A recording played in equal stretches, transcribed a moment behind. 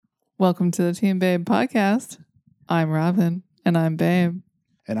Welcome to the Team Babe podcast. I'm Robin, and I'm Babe.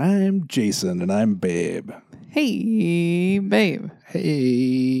 And I'm Jason, and I'm Babe. Hey, Babe.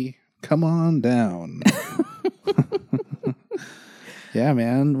 Hey, come on down. Yeah,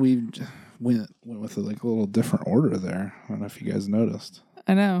 man, we went with a little different order there. I don't know if you guys noticed.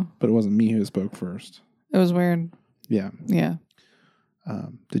 I know. But it wasn't me who spoke first. It was weird. Yeah. Yeah.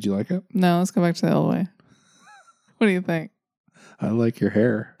 Did you like it? No, let's go back to the old way. What do you think? I like your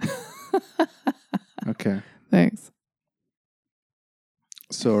hair. Okay. Thanks.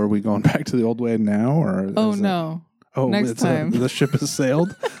 So are we going back to the old way now? Or Oh, no. Next time. The ship has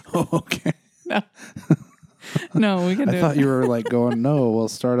sailed? Oh, okay. No. No, we can do it. I thought you were like going, no, we'll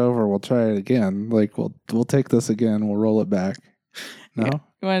start over. We'll try it again. Like, we'll take this again. We'll roll it back. No? Yeah.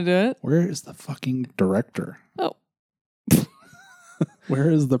 You want to do it? Where is the fucking director? Oh.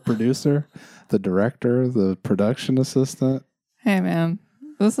 Where is the producer, the director, the production assistant? Hey, man.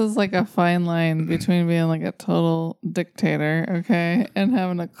 This is like a fine line between being like a total dictator, okay, and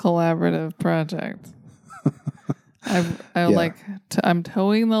having a collaborative project. I'm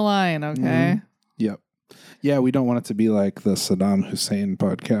towing the line, okay? Mm-hmm. Yep. Yeah, we don't want it to be like the Saddam Hussein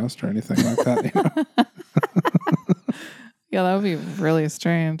podcast or anything like that. You know? Yeah, that would be really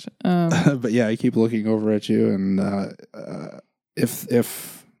strange. But yeah, I keep looking over at you, and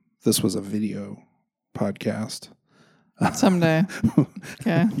if this was a video podcast, someday,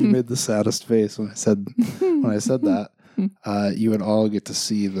 okay, you made the saddest face when I said that. You would all get to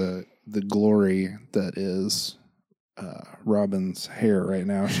see the glory that is Robin's hair right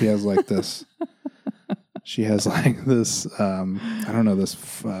now. She has like this. She has like this. I don't know this.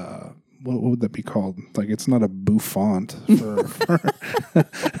 What would that be called? Like, it's not a bouffant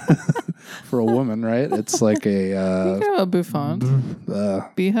for a woman, right? It's like a you can have a bouffant.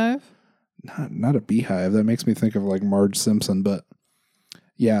 Beehive? Not a beehive. That makes me think of like Marge Simpson, but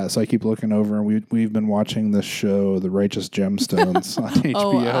yeah. So I keep looking over, and we've been watching this show, The Righteous Gemstones, on HBO.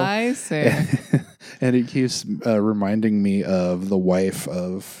 Oh, I see. And it keeps reminding me of the wife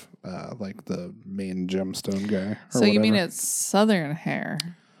of like the main gemstone guy. So you mean it's Southern hair?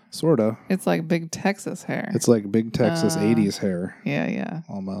 Sorta. It's like big Texas hair. It's like big Texas 80s hair. Yeah.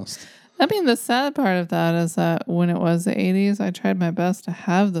 Almost. I mean, the sad part of that is that when it was the 80s, I tried my best to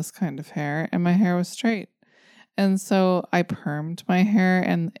have this kind of hair, and my hair was straight. And so I permed my hair,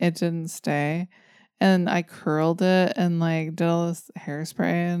 and it didn't stay. And I curled it and like did all this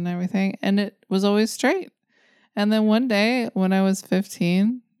hairspray and everything, and it was always straight. And then one day when I was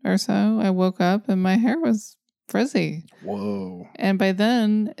 15 or so, I woke up and my hair was frizzy. Whoa. And by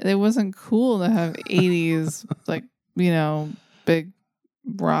then, it wasn't cool to have 80s, like, big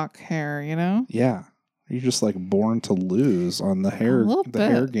rock hair, Yeah. You're just like born to lose on the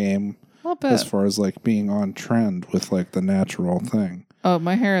hair game as far as like being on trend with like the natural thing. Oh,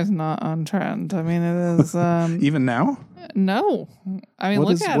 my hair is not on trend. I mean, it is. Even now? No. I mean,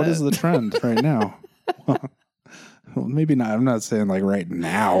 look at it. What is the trend right now? Well, maybe not. I'm not saying like right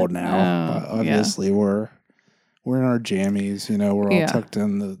now. But obviously, we're in our jammies. We're all tucked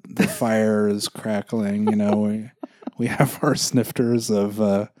in. The fire is crackling. We have our snifters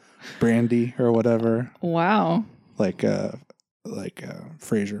of brandy or whatever. Wow. Like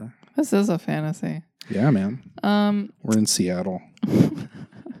Frasier. This is a fantasy. Yeah, man. We're in Seattle.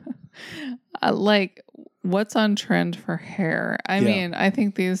 Like, what's on trend for hair? I mean, I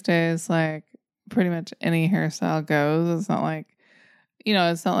think these days, like, pretty much any hairstyle goes. It's not like,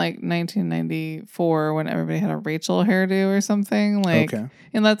 it's not like 1994 when everybody had a Rachel hairdo or something. Like, okay.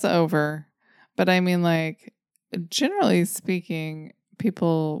 And that's over. But I mean, like, generally speaking,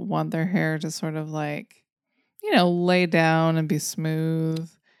 people want their hair to sort of like, lay down and be smooth.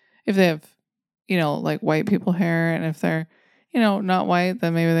 If they have, like white people hair, and if they're, not white,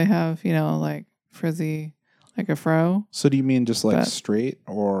 then maybe they have, like frizzy, like a fro. So do you mean just like straight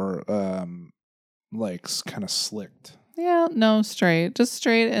or like kind of slicked? Yeah, no, straight. Just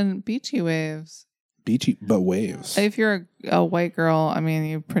straight and beachy waves. Beachy, but waves. If you're a white girl, I mean,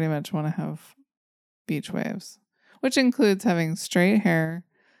 you pretty much want to have beach waves, which includes having straight hair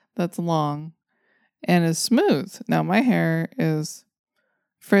that's long and is smooth. Now, my hair is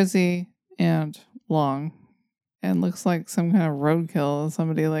frizzy and long and looks like some kind of roadkill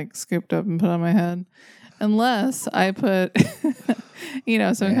somebody like scooped up and put on my head. Unless I put,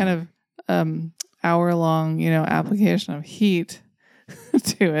 some kind of hour-long, application of heat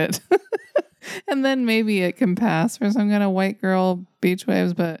to it. And then maybe it can pass for some kind of white girl beach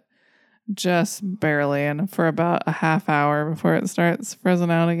waves, but just barely, and for about a half hour before it starts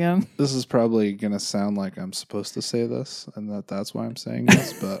frizzing out again. This is probably going to sound like I'm supposed to say this and that's why I'm saying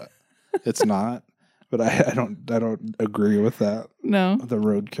this, but it's not. But I don't agree with that. No. The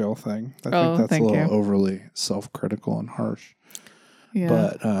roadkill thing. I Oh, think that's a thank little you. overly self-critical and harsh. Yeah.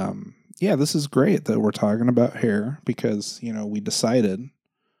 But yeah, this is great that we're talking about hair because, we decided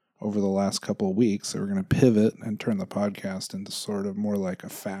over the last couple of weeks that we're going to pivot and turn the podcast into sort of more like a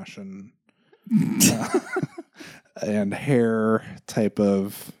fashion and hair type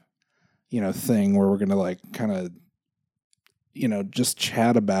of, thing where we're going to like kind of, just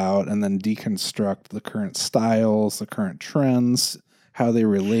chat about and then deconstruct the current styles, the current trends, how they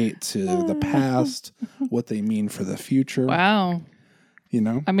relate to the past, what they mean for the future. Wow.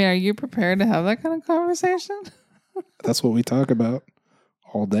 I mean, are you prepared to have that kind of conversation? That's what we talk about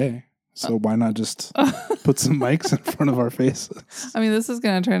all day. So why not just put some mics in front of our faces? I mean, this is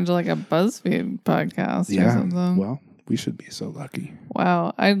going to turn into like a BuzzFeed podcast or something. Well, we should be so lucky.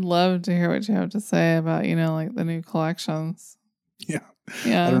 Wow. I'd love to hear what you have to say about, like the new collections. Yeah.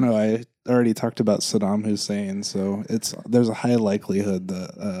 Yeah. I don't know. I already talked about Saddam Hussein, so there's a high likelihood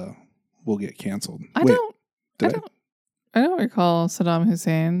that we'll get canceled. I don't recall Saddam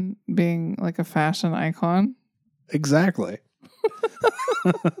Hussein being like a fashion icon. Exactly.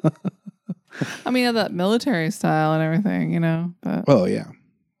 I mean, of that military style and everything, but Oh yeah.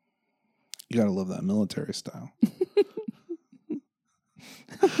 You gotta love that military style.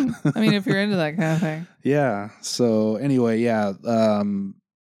 I mean, if you're into that kind of thing. Yeah. So anyway, yeah.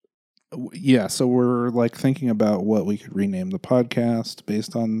 So we're like thinking about what we could rename the podcast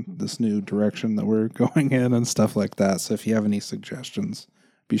based on this new direction that we're going in and stuff like that. So if you have any suggestions,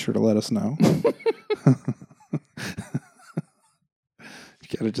 be sure to let us know.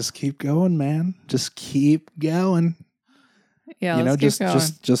 You gotta just keep going, man. Just keep going. Yeah, let's keep going.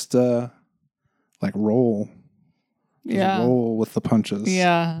 just like roll. Just roll with the punches.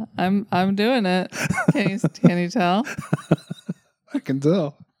 Yeah, I'm doing it. Can you tell? I can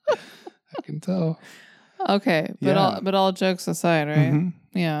tell. Okay, but all jokes aside, right?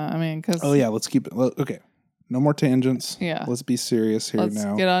 Mm-hmm. Yeah, I mean, because let's keep it. Okay, no more tangents. Yeah, let's be serious here now.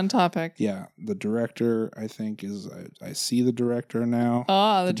 Let's get on topic. Yeah, the director, I think I see the director now.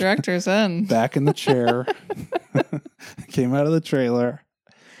 Oh, the director's in back in the chair. Came out of the trailer,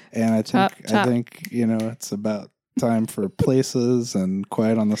 and I think it's about time for places and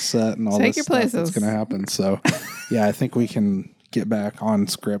quiet on the set and all this stuff that's going to happen. So, yeah, I think we can get back on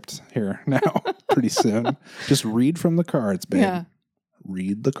script here now pretty soon. Just read from the cards, babe. Yeah.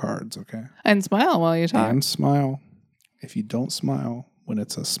 Read the cards, okay? And smile while you talk. And smile. If you don't smile when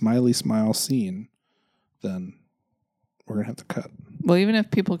it's a smiley smile scene, then we're going to have to cut. Well, even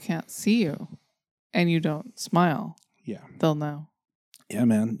if people can't see you and you don't smile, they'll know. Yeah,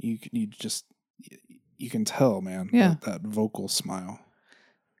 man. You can tell, man. Yeah. That vocal smile.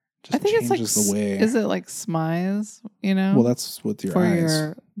 I think it's like the way. Is it like smize? Well, that's with your for eyes.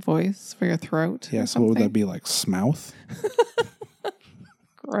 Your voice, for your throat. Yeah. So what would that be like? Smouth.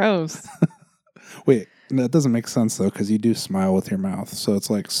 Gross. Wait, that doesn't make sense though, because you do smile with your mouth. So it's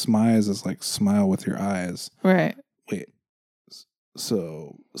like smize is like smile with your eyes. Right. Wait.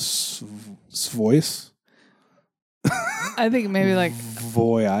 So voice. I think maybe like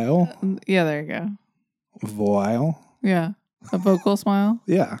voile. Yeah, there you go. Voile. Yeah, a vocal smile.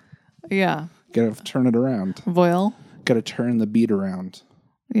 Yeah. Yeah. Gotta turn it around. Voile. Gotta turn the beat around.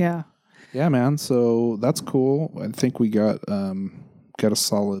 Yeah. Yeah, man. So that's cool. I think we got a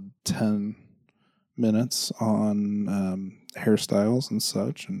solid 10 minutes on hairstyles and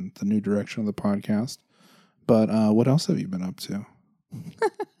such and the new direction of the podcast. But what else have you been up to?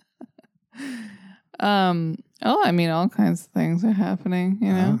 I mean, all kinds of things are happening,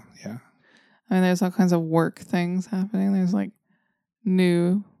 Yeah. I mean, there's all kinds of work things happening. There's like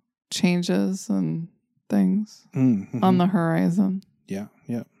new changes and things on the horizon. Yeah.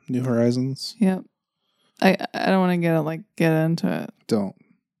 New horizons. Yep. I don't want to get into it. Don't.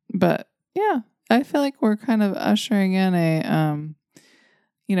 But yeah, I feel like we're kind of ushering in a,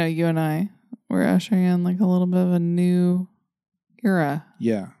 you and I, we're ushering in like a little bit of a new era.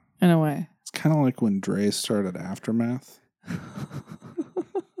 Yeah. In a way. It's kind of like when Dre started Aftermath.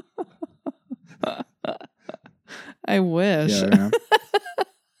 I wish. Yeah.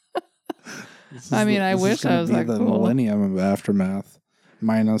 I wish I was that cool. The millennium of Aftermath,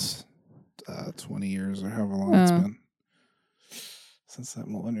 minus 20 years or however long it's been since that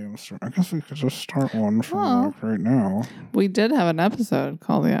millennium started. I guess we could just start one from right now. We did have an episode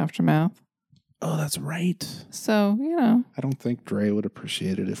called The Aftermath. Oh, that's right. So, I don't think Dre would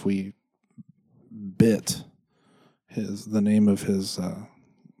appreciate it if we bit the name of his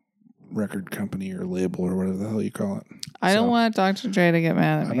record company or label or whatever the hell you call it. I don't want Dr. Dre to get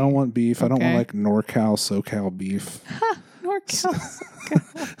mad at me. I don't want beef. Okay. I don't want like NorCal, SoCal beef.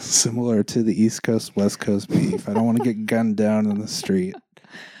 NorCal. Similar to the East Coast, West Coast beef. I don't want to get gunned down in the street.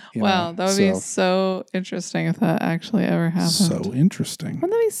 Wow, that would be so interesting if that actually ever happened. So interesting.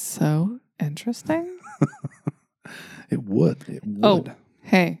 Wouldn't that be so interesting? It would. It would. Oh,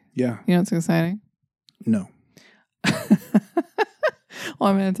 hey. Yeah. You know what's exciting? No. Well,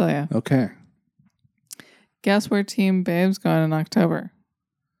 I'm going to tell you. Okay. Guess where Team Babe's going in October?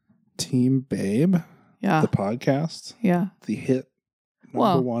 Team Babe? Yeah. The podcast? Yeah. The hit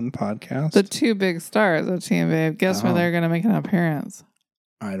number one podcast? The two big stars of Team Babe. Guess where they're going to make an appearance?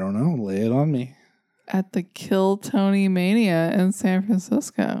 I don't know. Lay it on me. At the Kill Tony Mania in San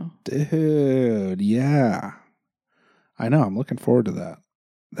Francisco. Dude, yeah. I know. I'm looking forward to that.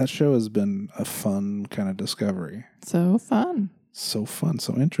 That show has been a fun kind of discovery. So fun. So fun.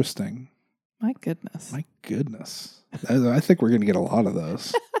 So interesting. My goodness. My goodness. I think we're going to get a lot of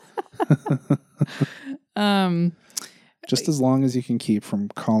those. Just as long as you can keep from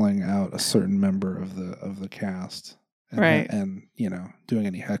calling out a certain member of the cast. And, right. And, doing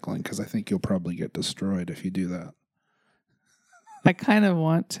any heckling, because I think you'll probably get destroyed if you do that. I kind of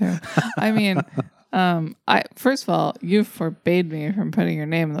want to. I mean, first of all, you forbade me from putting your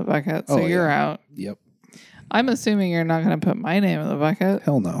name in the bucket, so you're out. Yep. I'm assuming you're not going to put my name in the bucket.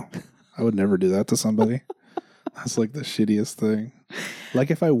 Hell no. I would never do that to somebody. That's like the shittiest thing. Like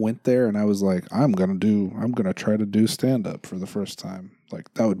if I went there and I was like, I'm going to try to do stand up for the first time.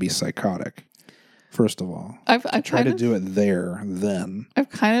 Like that would be psychotic. First of all, I try to do it there then. I've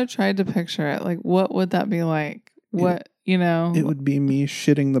kind of tried to picture it. Like, what would that be like? It would be me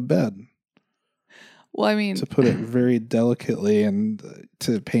shitting the bed. Well, I mean, to put it very delicately and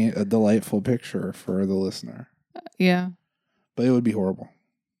to paint a delightful picture for the listener. Yeah. But it would be horrible.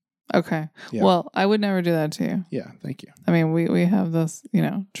 Okay. Yeah. Well, I would never do that to you. Yeah, thank you. I mean, we have this,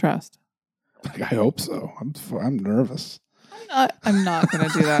 trust. I hope so. I'm nervous. I'm not going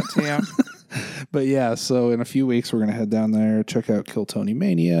to do that to you. But yeah, so in a few weeks we're going to head down there, check out Kill Tony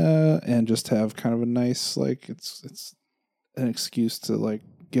Mania, and just have kind of a nice, like, it's an excuse to, like,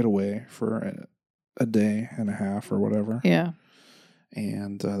 get away for a day and a half or whatever. Yeah.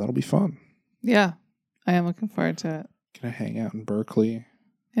 And that'll be fun. Yeah. I am looking forward to it. Gonna hang out in Berkeley.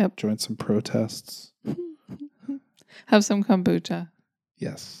 Yep. Join some protests. Have some kombucha.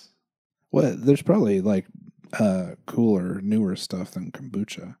 Yes. Well, there's probably, like, cooler, newer stuff than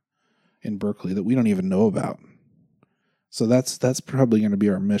kombucha in Berkeley that we don't even know about. So that's probably going to be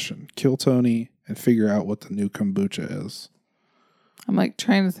our mission. Kill Tony and figure out what the new kombucha is. I'm like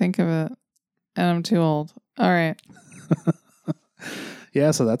trying to think of it and I'm too old. All right. Yeah,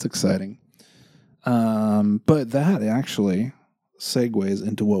 so that's exciting. But that actually segues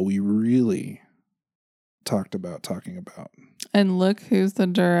into what we really talking about. And look who's the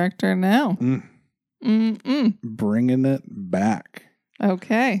director now. Bringing it back.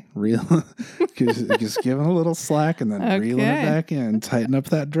 Okay. Just giving a little slack and then reeling it back in. Tighten up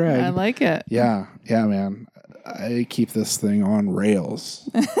that drag. I like it. Yeah, man. I keep this thing on rails.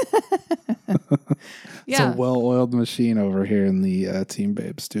 It's a well-oiled machine over here in the Team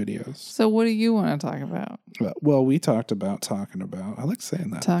Babe studios. So what do you want to talk about? Well, we talked about talking about. I like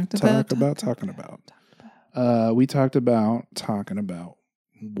saying that. Talking about. We talked about talking about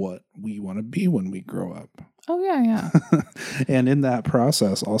what we want to be when we grow up. Oh, yeah. And in that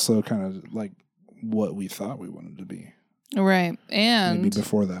process, also kind of like what we thought we wanted to be. Right. And maybe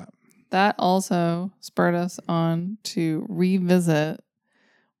before that. That also spurred us on to revisit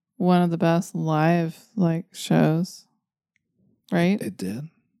one of the best live shows. Right? It did?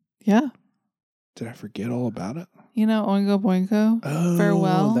 Yeah. Did I forget all about it? Oingo Boingo. Oh,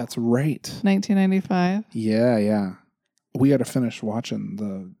 Farewell. That's right. 1995. Yeah. We got to finish watching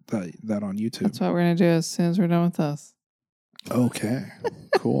that on YouTube. That's what we're going to do as soon as we're done with this. Okay.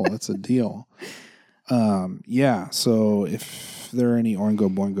 Cool. That's a deal. Yeah. So if there are any Oingo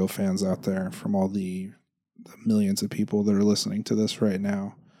Boingo fans out there from all the millions of people that are listening to this right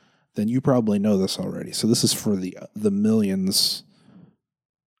now, then you probably know this already. So this is for the millions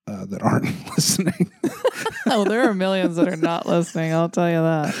that aren't listening. Oh, there are millions that are not listening. I'll tell you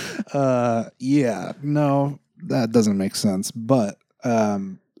that. Yeah. No. That doesn't make sense, but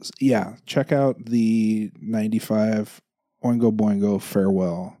yeah, check out the 95 Oingo Boingo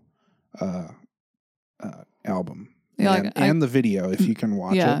Farewell album. Yeah, and the video if you can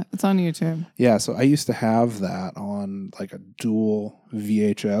watch it. Yeah, it's on YouTube. Yeah, so I used to have that on like a dual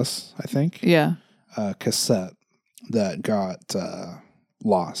VHS, I think. Yeah. Cassette that got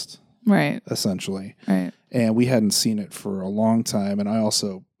lost. Right. Essentially. Right. And we hadn't seen it for a long time, and I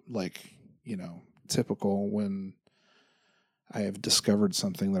also typical when I have discovered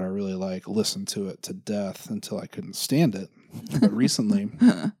something that I really like, listen to it to death until I couldn't stand it. But recently,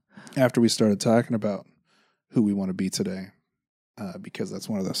 after we started talking about who we want to be today, because that's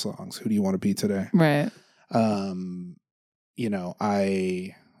one of the songs, Who Do You Want to Be Today? Right. You know,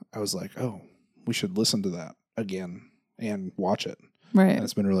 I was like, oh, we should listen to that again and watch it. Right. And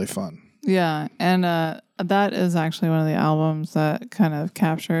it's been really fun. Yeah. And that is actually one of the albums that kind of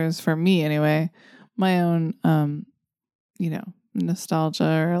captures, for me anyway, my own,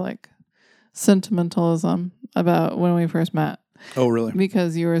 nostalgia or like sentimentalism about when we first met. Oh, really?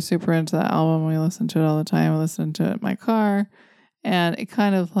 Because you were super into that album. We listened to it all the time. We listened to it in my car. And it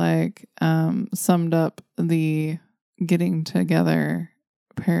kind of like summed up the getting together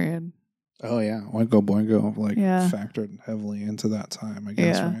period. Oh, yeah. Oingo Boingo factored heavily into that time, I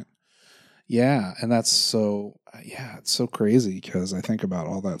guess, Yeah. right? Yeah. And that's so, it's so crazy because I think about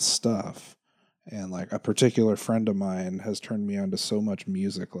all that stuff. And like a particular friend of mine has turned me on to so much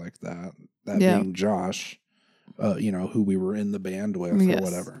music like that. That being Josh, who we were in the band with or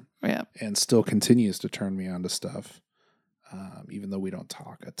whatever. Yeah. And still continues to turn me on to stuff, even though we don't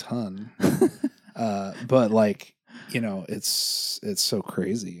talk a ton. But like, it's so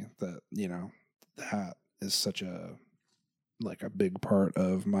crazy that, that is such a big part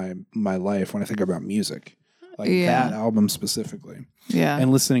of my life when I think about music. Like that album specifically. Yeah.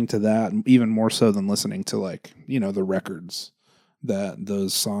 And listening to that even more so than listening to the records that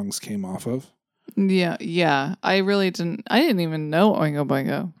those songs came off of. Yeah. Yeah. I didn't even know Oingo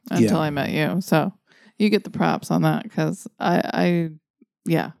Boingo until I met you. So you get the props on that because Oingo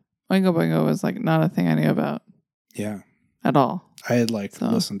Boingo was like not a thing I knew about. Yeah. At all. I had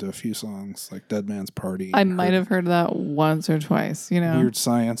listened to a few songs like Dead Man's Party. I might have heard that once or twice, Weird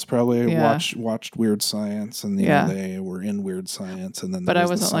Science, probably watched Weird Science, and they were in Weird Science, and then but I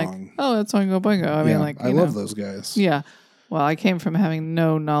wasn't like, oh, it's Oingo Boingo. I mean, I love those guys. Yeah. Well, I came from having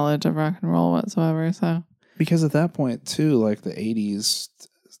no knowledge of rock and roll whatsoever, so because at that point too, like the '80s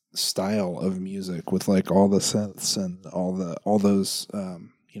style of music with like all the synths and all those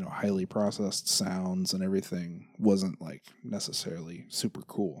highly processed sounds and everything wasn't like necessarily super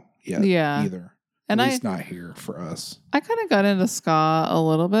cool yet either. And at least not here for us. I kind of got into ska a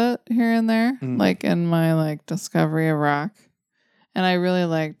little bit here and there, like in my like discovery of rock. And I really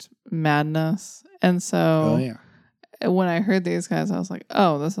liked Madness. And so when I heard these guys, I was like,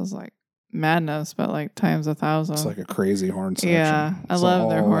 oh, this is like Madness, but like times 1,000. It's like a crazy horn section. Yeah, I love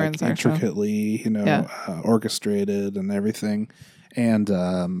their horn section. Intricately, orchestrated and everything. And,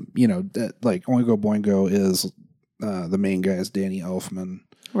 like Oingo Boingo is the main guy is Danny Elfman.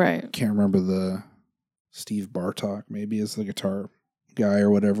 Right. Can't remember the Steve Bartok maybe is the guitar guy or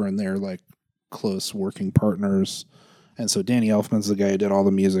whatever. And they're like close working partners. And so Danny Elfman's the guy who did all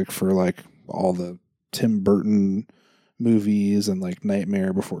the music for like all the Tim Burton movies and like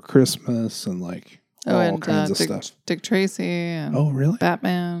Nightmare Before Christmas and like all kinds of stuff. Dick Tracy and really?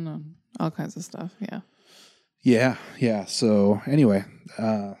 Batman and all kinds of stuff. Yeah. Yeah. So anyway,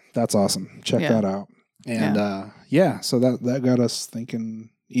 that's awesome. Check that out. And so that got us thinking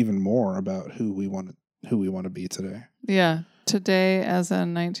even more about who we want to be today. Yeah. Today as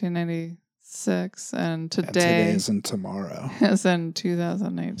in 1996 and today as in tomorrow. As in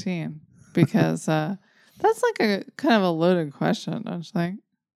 2019. Because that's like a kind of a loaded question, don't you think?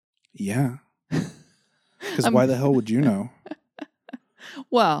 Yeah. Because why the hell would you know?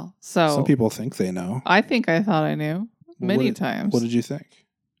 Well, so some people think they know. I think I thought I knew many times. What did you think?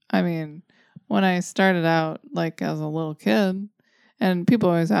 I mean, when I started out like as a little kid, and people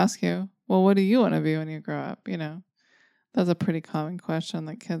always ask you, well, what do you want to be when you grow up? That's a pretty common question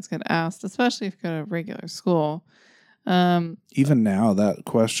that kids get asked, especially if you go to regular school. Even now, that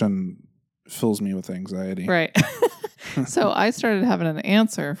question fills me with anxiety. Right. So I started having an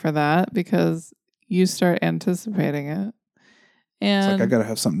answer for that because you start anticipating it. And it's like I got to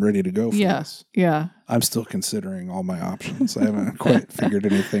have something ready to go for this. Yeah. I'm still considering all my options. I haven't quite figured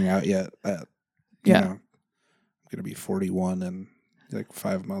anything out yet. I'm going to be 41 in like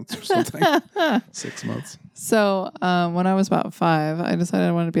 5 months or something. 6 months. So when I was about 5, I decided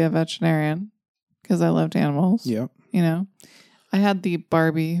I wanted to be a veterinarian because I loved animals. Yep. I had the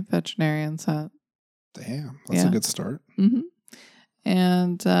Barbie veterinarian set. Damn. That's a good start. Mm-hmm.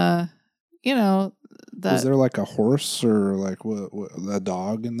 And, was there like a horse or like a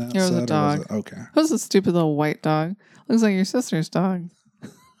dog in that set? There was a dog. Okay. It was a stupid little white dog. Looks like your sister's dog.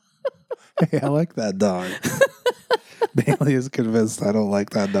 Hey, I like that dog. Bailey is convinced I don't like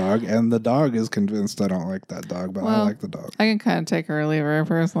that dog, and the dog is convinced I don't like that dog, but I like the dog. I can kind of take her or leave her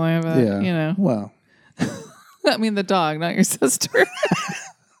personally, but Well. I mean the dog, not your sister.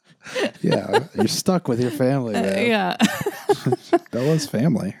 Yeah, you're stuck with your family, man. Yeah. Bella's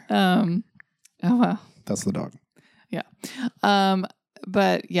family. Oh, well. That's the dog.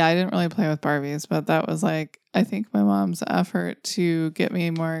 But yeah, I didn't really play with Barbies, but that was like, I think my mom's effort to get me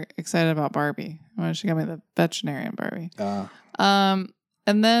more excited about Barbie when she got me the veterinarian Barbie.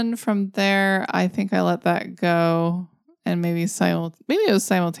 And then from there, I think I let that go, and maybe it was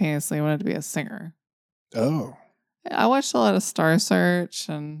simultaneously I wanted to be a singer. Oh. I watched a lot of Star Search,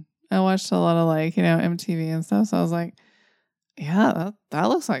 and I watched a lot of like, MTV and stuff. So I was like, yeah, that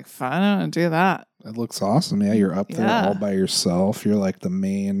looks like fun. I want to do that. It looks awesome. Yeah, you're up there all by yourself. You're like the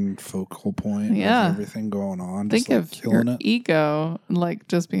main focal point of everything going on. Think just, of your ego like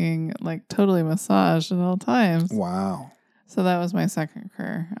just being like totally massaged at all times. Wow. So that was my second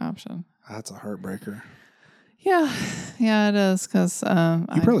career option. That's a heartbreaker. Yeah, it is because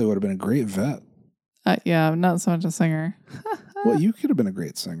you probably would have been a great vet. Yeah, not so much a singer. Well, you could have been a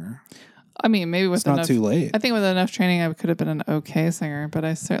great singer. I mean, maybe with it's not too late. I think with enough training, I could have been an okay singer, but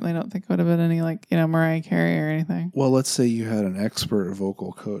I certainly don't think it would have been any like, Mariah Carey or anything. Well, let's say you had an expert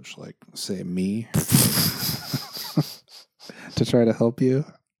vocal coach, like say me, to try to help you.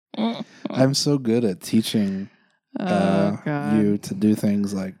 I'm so good at teaching you to do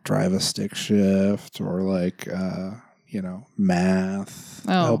things like drive a stick shift or like, math,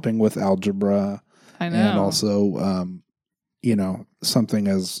 helping with algebra. I know. And also, something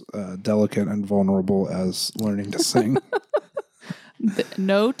as delicate and vulnerable as learning to sing.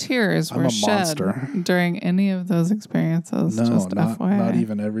 No tears were shed during any of those experiences. No, just FYI. Not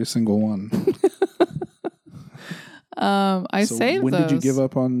even every single one. I saved when those. did you give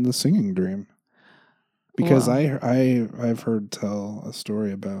up on the singing dream? Because I've heard tell a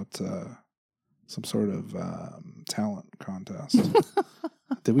story about some sort of talent contest.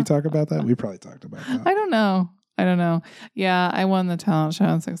 Did we talk about that? We probably talked about that. I don't know. Yeah, I won the talent show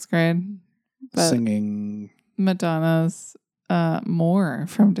in 6th grade. But singing Madonna's More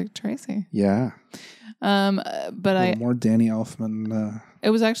from Dick Tracy. Yeah. But more Danny Elfman. It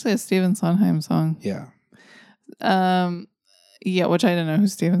was actually a Stephen Sondheim song. Yeah. Yeah, which I didn't know who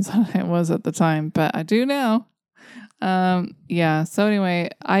Stephen Sondheim was at the time, but I do now. Yeah. So anyway,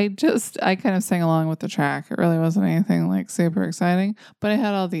 I kind of sang along with the track. It really wasn't anything like super exciting, but I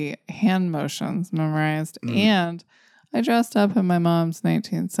had all the hand motions memorized, and I dressed up in my mom's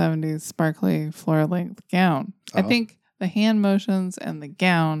 1970s sparkly floor-length gown. Oh. I think the hand motions and the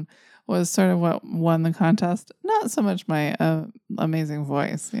gown was sort of what won the contest. Not so much my amazing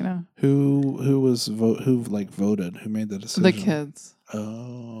voice, Who voted? Who made the decision? The kids.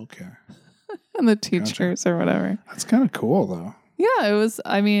 Oh, okay. And the teachers or whatever. That's kind of cool, though. Yeah, it was.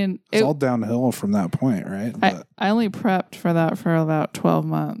 I mean, it's all downhill from that point, right? I only prepped for that for about 12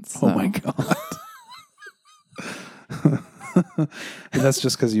 months. So. Oh my god. That's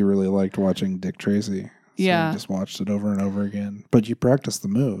just because you really liked watching Dick Tracy. So you just watched it over and over again. But you practiced the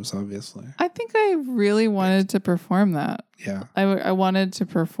moves, obviously. I think I really wanted to perform that. Yeah. I wanted to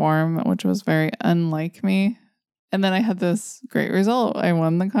perform, which was very unlike me. And then I had this great result. I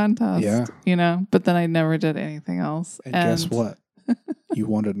won the contest. Yeah. But then I never did anything else. And guess what? You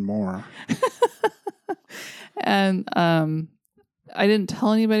wanted more. And I didn't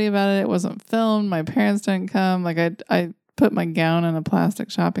tell anybody about it. It wasn't filmed. My parents didn't come. Like I put my gown in a plastic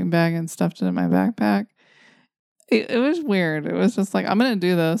shopping bag and stuffed it in my backpack. It was weird. It was just like, I'm going to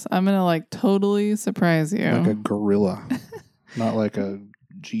do this. I'm going to like totally surprise you. Like a gorilla. Not like a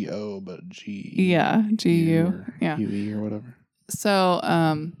G-O, but G. Yeah, G-U. Yeah. U-E or whatever. So,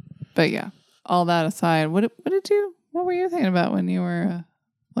 but yeah, all that aside, what were you thinking about when you were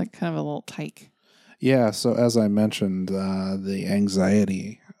like kind of a little tyke? Yeah, so as I mentioned, the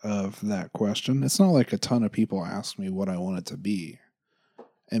anxiety of that question, it's not like a ton of people asked me what I wanted to be.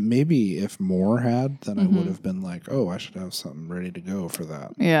 And maybe if more had, then I would have been like, oh, I should have something ready to go for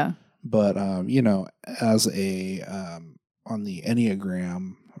that. Yeah. But, as on the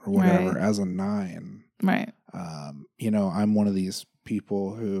Enneagram or whatever, as a 9, right. I'm one of these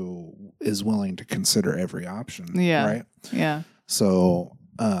people who is willing to consider every option. Yeah. Right. Yeah. So,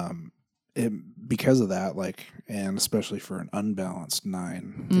 because of that, and especially for an unbalanced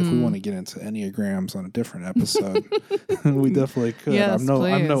 9, if we want to get into Enneagrams on a different episode, we definitely could. Yes, I'm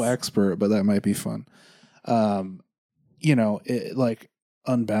no expert, but that might be fun.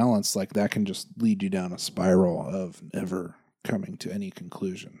 Unbalanced, that can just lead you down a spiral of never coming to any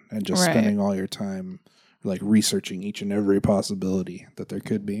conclusion and just spending all your time researching each and every possibility that there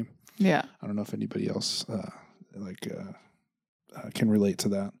could be. Yeah. I don't know if anybody else can relate to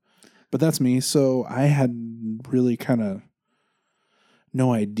that. But that's me. So I had really kind of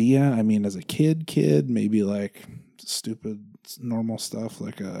no idea. I mean, as a kid, maybe stupid, normal stuff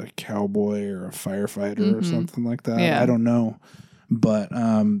like a cowboy or a firefighter or something like that. Yeah. I don't know. But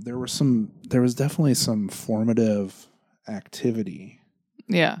there was definitely some formative activity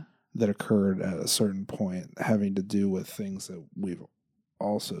Yeah. that occurred at a certain point having to do with things that we've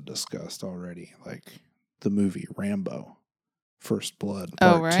also discussed already, like the movie Rambo, First Blood,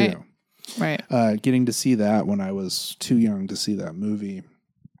 Part 2. Right. Getting to see that when I was too young to see that movie,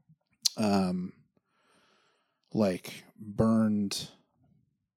 like burned,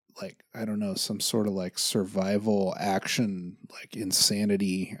 like, I don't know, some sort of like survival action, like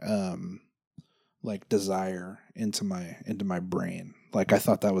insanity, like desire into my brain. Like I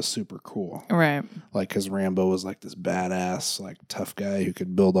thought that was super cool. Right. Like, because Rambo was like this badass, like tough guy who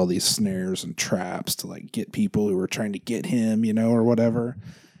could build all these snares and traps to like get people who were trying to get him, you know, or whatever.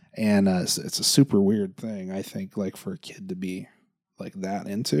 And it's a super weird thing, I think, like for a kid to be like that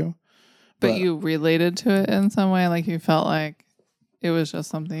into. But you related to it in some way? Like you felt like it was just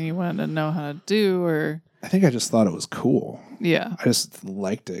something you wanted to know how to do, or? I think I just thought it was cool. Yeah. I just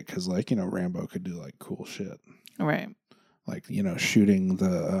liked it because, like, you know, Rambo could do like cool shit. Right. Like, you know, shooting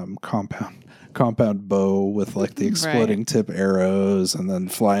the compound bow with like the exploding tip arrows, and then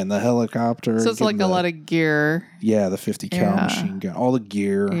flying the helicopter. So it's like a lot of gear. Yeah, the 50 cal machine gun, all the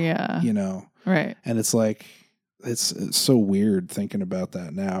gear. Yeah. You know. Right. And it's like it's so weird thinking about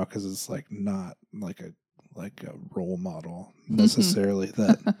that now, because it's like not like a role model necessarily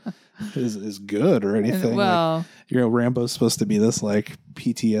that is good or anything. Well, like, you know, Rambo's supposed to be this like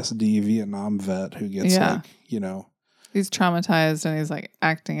PTSD Vietnam vet who gets like, you know, he's traumatized and he's like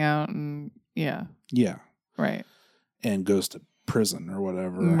acting out and yeah, right, and goes to prison or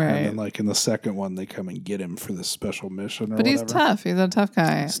whatever. Right. And then like in the second one they come and get him for this special mission or but whatever. He's tough. He's a tough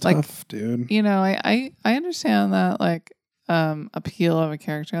guy. He's like, tough, dude. You know, I understand that like appeal of a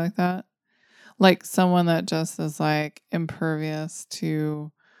character like that. Like someone that just is like impervious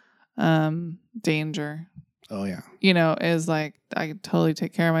to danger. Oh yeah. You know, is like, I can totally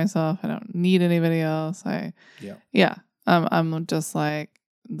take care of myself. I don't need anybody else. I'm just like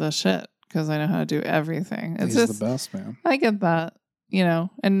the shit because I know how to do everything. It's He's just the best, man. I get that, you know,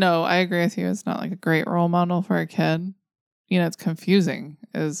 and no, I agree with you. It's not like a great role model for a kid. You know, it's confusing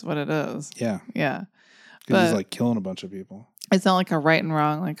is what it is. Yeah. Yeah. Because he's like killing a bunch of people. It's not like a right and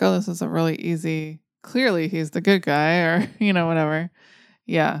wrong, like, oh, this is a really easy, clearly he's the good guy or, you know, whatever.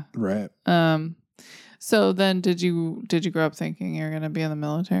 Yeah. Right. So then did you grow up thinking you're going to be in the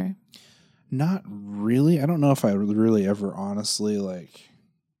military? Not really. I don't know if I really ever honestly like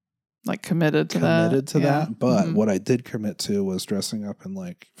committed to that. But what I did commit to was dressing up in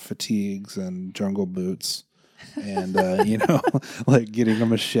like fatigues and jungle boots and, you know, like getting a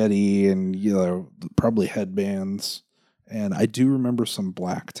machete and, you know, probably headbands. And I do remember some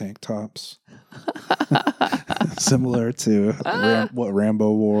black tank tops, similar to what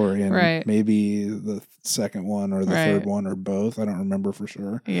Rambo wore in maybe the second one or the third one or both. I don't remember for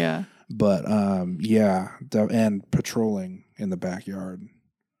sure. Yeah. But and patrolling in the backyard,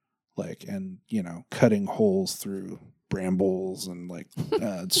 like, and you know, cutting holes through brambles and like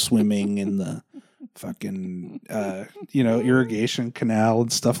swimming in the fucking you know, irrigation canal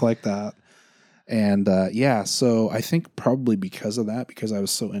and stuff like that. And so I think probably because of that, because I was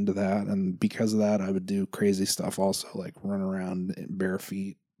so into that, and because of that, I would do crazy stuff also, like run around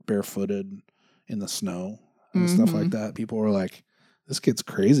barefooted in the snow and stuff like that. People were like, this kid's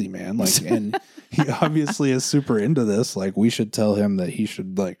crazy, man. Like, and he obviously is super into this. Like, we should tell him that he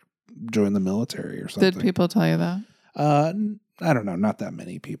should like join the military or something. Did people tell you that? I don't know. Not that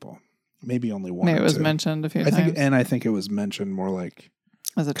many people. Maybe only one. Maybe it was mentioned a few times. I think it was mentioned more like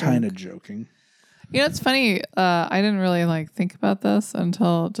as a kind of joking. You know, it's funny. I didn't really like think about this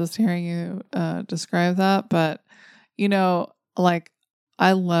until just hearing you describe that. But, you know, like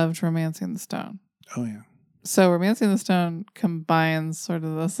I loved Romancing the Stone. Oh, yeah. So Romancing the Stone combines sort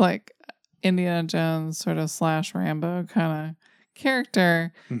of this like Indiana Jones sort of / Rambo kind of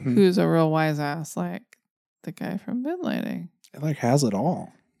character who's a real wise ass, like the guy from Moonlighting. It like has it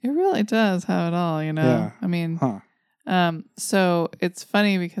all. It really does have it all, you know? Yeah. I mean, so it's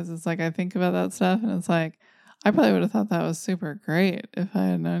funny because it's like I think about that stuff and it's like I probably would have thought that was super great if I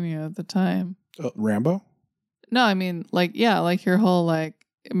had known you at the time. Rambo? No, I mean like like your whole like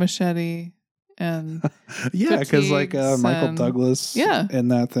machete and yeah, because like Michael Douglas in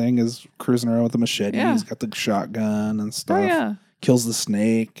that thing is cruising around with a machete. Yeah. He's got the shotgun and stuff. Oh, yeah. Kills the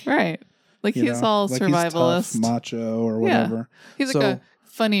snake. Right. Like he's all like survivalist. He's tough, macho or whatever. Yeah. He's like a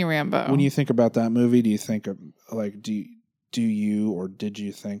funny Rambo. When you think about that movie, do you think of like do you or did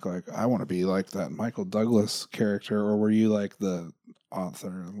you think like I want to be like that Michael Douglas character, or were you like the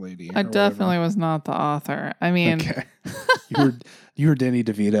author lady? I definitely was not the author. I mean, okay. you were Danny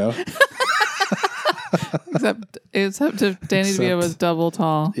DeVito. except if Danny DeVito was double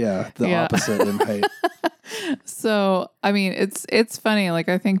tall. Yeah, the opposite in height. So, I mean, it's funny. Like,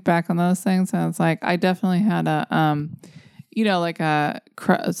 I think back on those things, and it's like I definitely had a like a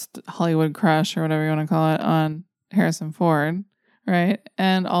Hollywood crush or whatever you want to call it on Harrison Ford, right?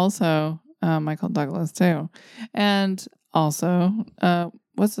 And also Michael Douglas too, and also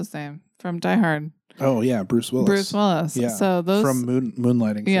what's his name from Die Hard? Oh yeah, Bruce Willis. Bruce Willis. Yeah, So those from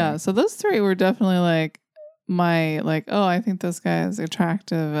Moonlighting. Yeah, so those three were definitely like my I think this guy is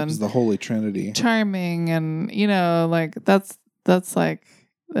attractive and it's the Holy Trinity, charming, and like that's like,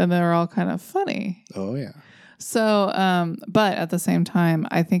 and they're all kind of funny. Oh yeah. So, but at the same time,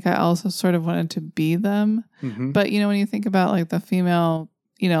 I think I also sort of wanted to be them. Mm-hmm. But when you think about like the female,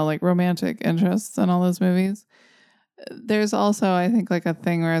 like romantic interests in all those movies, there's also, I think, like a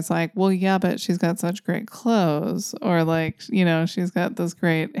thing where it's like, well, yeah, but she's got such great clothes, or like, she's got this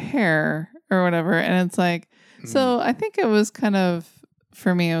great hair or whatever. And it's like, so I think it was kind of,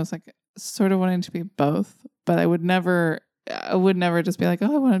 for me, it was like sort of wanting to be both, but I would never just be like,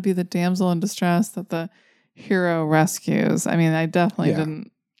 oh, I want to be the damsel in distress that the hero rescues. I mean, I definitely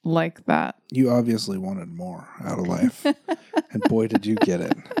didn't like that. You obviously wanted more out of life. And boy, did you get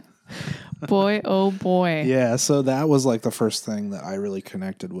it. Boy, oh boy. Yeah, so that was like the first thing that I really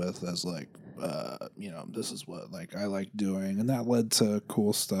connected with as like, this is what like I like doing. And that led to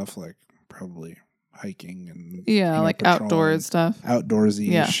cool stuff like probably hiking and like outdoors stuff.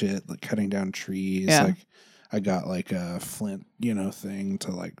 Outdoorsy shit, like cutting down trees. Yeah. Like I got like a flint, thing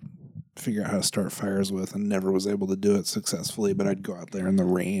to like figure out how to start fires with, and never was able to do it successfully, but I'd go out there in the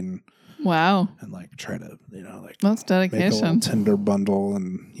rain. Wow. And like try to, like that's dedication. Make a little Tinder bundle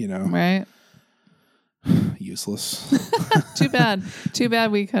and, right. Useless. Too bad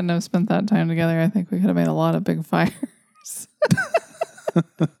we couldn't have spent that time together. I think we could have made a lot of big fires.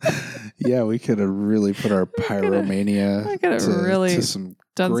 Yeah, we could have really put our pyromania to some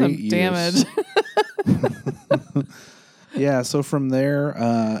done great some damage. Yeah, so from there,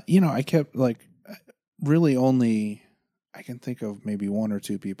 I kept like really only I can think of maybe one or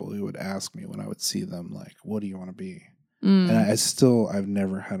two people who would ask me when I would see them, like, what do you want to be? And I've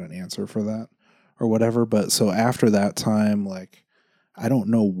never had an answer for that or whatever. But so after that time, like, I don't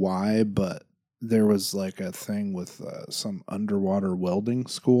know why, but there was like a thing with some underwater welding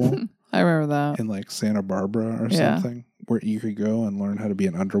school. I remember that. In like Santa Barbara or something, where you could go and learn how to be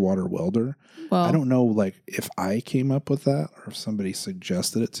an underwater welder. Well, I don't know like if I came up with that or if somebody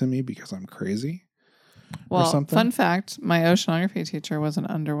suggested it to me because I'm crazy. Well, fun fact, my oceanography teacher was an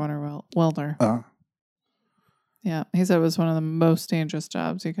underwater welder. Yeah, he said it was one of the most dangerous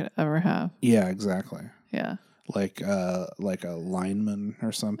jobs you could ever have. Yeah, exactly. Yeah. Like a lineman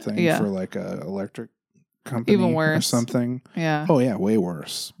or something for like a electric company. Even worse. Or something. Yeah. Oh yeah, way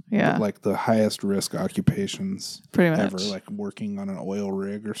worse. Yeah. But like the highest risk occupations pretty much ever, like working on an oil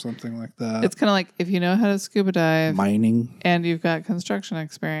rig or something like that. It's kind of like if you know how to scuba dive, mining, and you've got construction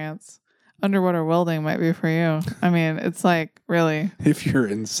experience, underwater welding might be for you. I mean, it's like really. If you're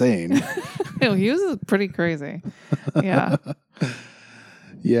insane. He was pretty crazy. Yeah.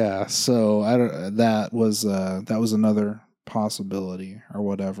 Yeah. So that was another possibility or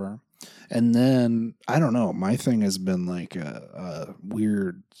whatever. And then I don't know. My thing has been like a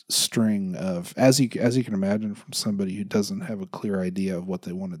weird string of, as you can imagine, from somebody who doesn't have a clear idea of what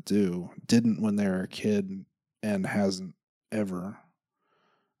they want to do, didn't when they were a kid, and hasn't ever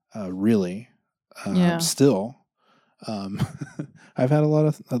really. Still, I've had a lot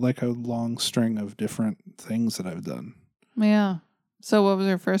of like a long string of different things that I've done. Yeah. So, what was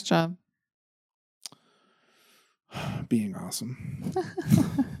your first job? Being awesome.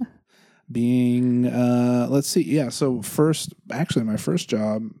 Let's see. Yeah. So my first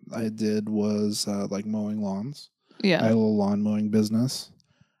job I did was like mowing lawns. Yeah. I had a little lawn mowing business.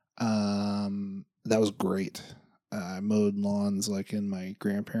 That was great. I mowed lawns like in my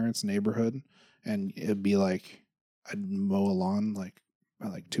grandparents' neighborhood, and it'd be like I'd mow a lawn like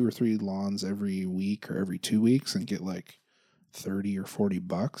 2 or 3 lawns every week or every 2 weeks and get like $30 or $40.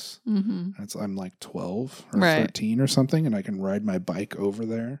 Mm-hmm. I'm like 12 or 13 or something, and I can ride my bike over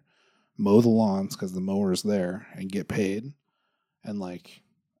there, mow the lawns because the mower's there, and get paid, and like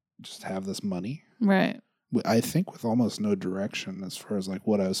just have this money. Right. I think with almost no direction as far as like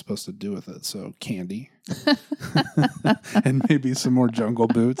what I was supposed to do with it. So candy and maybe some more Jungle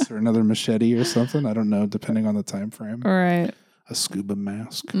Boots or another machete or something. I don't know, depending on the time frame. Right. A scuba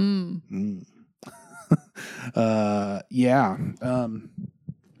mask. Yeah.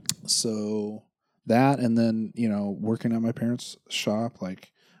 So that, and then, working at my parents' shop,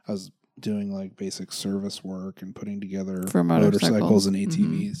 like I was doing like basic service work and putting together for motorcycles and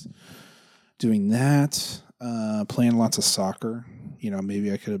ATVs. doing that, playing lots of soccer.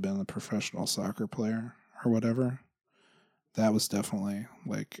 Maybe I could have been a professional soccer player or whatever. That was definitely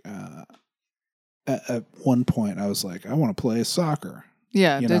like at one point I was like, I want to play soccer.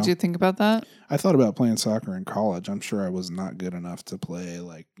 Yeah. Did you think about that? I thought about playing soccer in college. I'm sure I was not good enough to play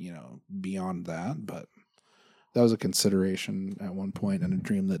beyond that, but that was a consideration at one point and a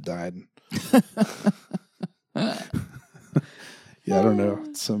dream that died. Yeah, I don't know,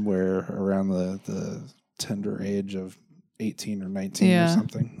 somewhere around the tender age of 18 or 19 or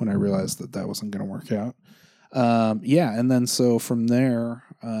something when I realized that wasn't going to work out. And then so from there,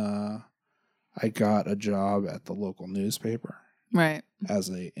 I got a job at the local newspaper. Right. As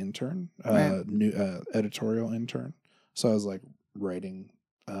a intern, Right. editorial intern. So I was like writing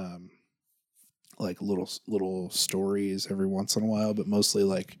like little stories every once in a while, but mostly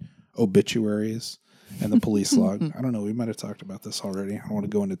like obituaries and the police log. I don't know. We might have talked about this already. I don't want to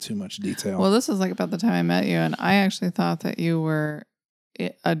go into too much detail. Well, this is like about the time I met you, and I actually thought that you were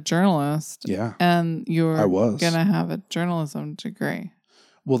a journalist. Yeah. And you were I was going to have a journalism degree.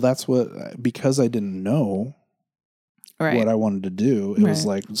 Well, that's because I didn't know what I wanted to do. It was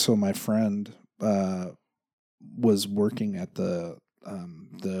like, so my friend was working at the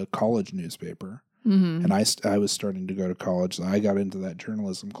college newspaper. Mm-hmm. And I was starting to go to college. So I got into that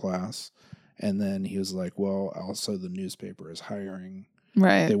journalism class. And then he was like, well, also the newspaper is hiring.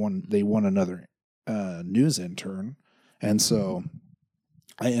 Right. They want another news intern. And so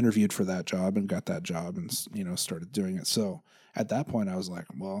I interviewed for that job and got that job and, started doing it. So at that point I was like,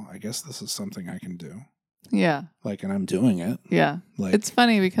 well, I guess this is something I can do. Yeah. Like, and I'm doing it. Yeah. Like, it's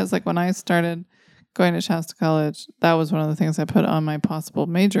funny because like when I started going to Shasta College, that was one of the things I put on my possible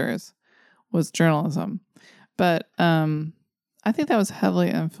majors was journalism. But I think that was heavily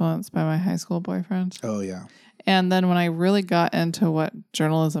influenced by my high school boyfriend. Oh, yeah. And then when I really got into what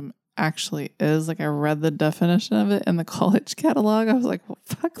journalism actually is, like I read the definition of it in the college catalog, I was like, well,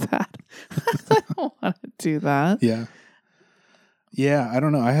 fuck that. I don't want to do that. Yeah. Yeah, I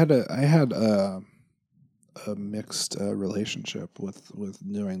don't know. I had a mixed relationship with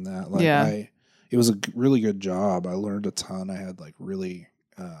doing that. Like it was a really good job. I learned a ton. I had like really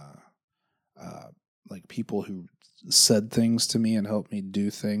like people who said things to me and helped me do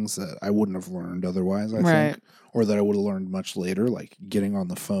things that I wouldn't have learned otherwise, I think, or that I would have learned much later, like getting on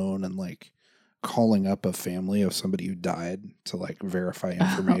the phone and like calling up a family of somebody who died to like verify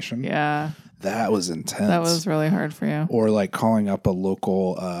information. Yeah. That was intense. That was really hard for you. Or like calling up a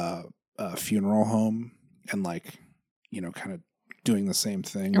local funeral home and like, kind of doing the same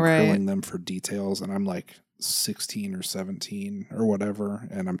thing, grilling them for details. And I'm like 16 or 17 or whatever.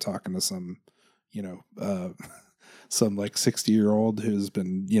 And I'm talking to some, some like 60-year-old who's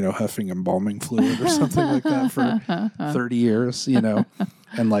been, huffing embalming fluid or something like that for 30 years,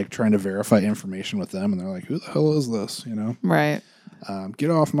 and like trying to verify information with them. And they're like, who the hell is this? Right.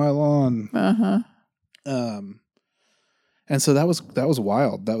 Get off my lawn. And so that was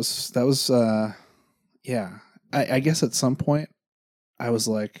wild. That was yeah. I guess at some point I was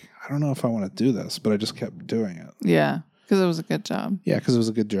like, I don't know if I want to do this, but I just kept doing it. Yeah. Because it was a good job. Yeah, because it was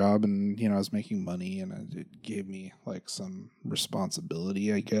a good job, and I was making money, and it gave me like some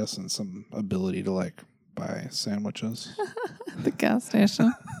responsibility, I guess, and some ability to like buy sandwiches. The gas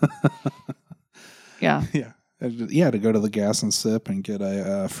station. Yeah. Yeah. Yeah, to go to the Gas and Sip and get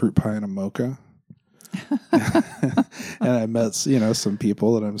a fruit pie and a mocha. And I met, some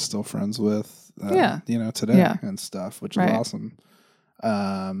people that I'm still friends with, today and stuff, which is awesome.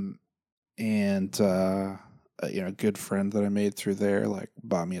 And a good friend that I made through there, like,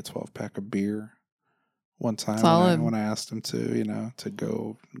 bought me a 12-pack of beer one time when I asked him to, to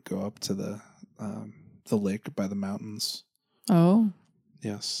go up to the lake by the mountains. Oh.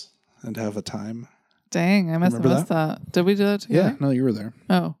 Yes. And have a time. Dang, I must have missed that. Did we do that together? Yeah, no, you were there.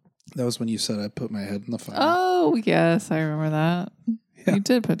 Oh. That was when you said I put my head in the fire. Oh, yes, I remember that. Yeah. You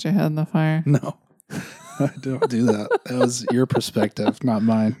did put your head in the fire. No, I don't do that. That was your perspective, not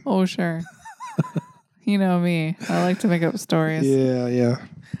mine. Oh, sure. You know me. I like to make up stories. Yeah.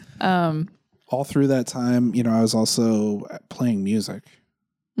 All through that time, I was also playing music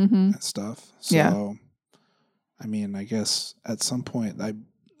and stuff. So, I mean, I guess at some point I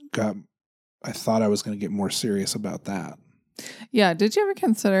thought I was going to get more serious about that. Yeah. Did you ever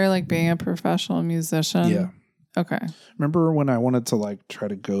consider like being a professional musician? Yeah. Okay. Remember when I wanted to like try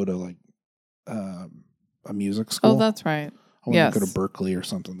to go to like a music school? Oh, that's right. I wanted to go to Berkeley or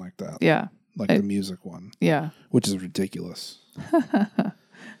something like that. Yeah. Like the music one. Yeah. Which is ridiculous.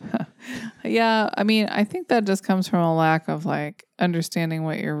 Yeah. I mean, I think that just comes from a lack of like understanding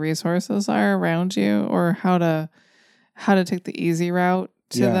what your resources are around you or how to take the easy route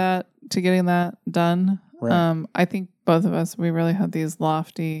to getting that done. Right. I think both of us, we really had these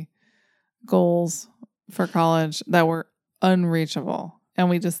lofty goals for college that were unreachable, and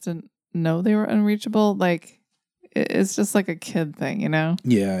we just didn't know they were unreachable. Like, it's just like a kid thing, you know?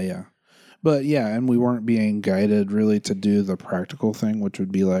 Yeah. But yeah, and we weren't being guided really to do the practical thing, which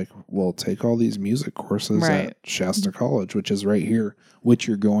would be like, well, take all these music courses Right. at Shasta College, which is right here, which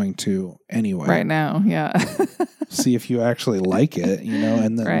you're going to anyway. Right now, yeah. See if you actually like it,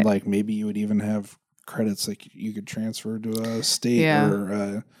 and then Right. like maybe you would even have credits like you could transfer to a state Yeah. or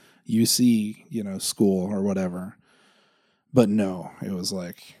a UC, school or whatever. But no, it was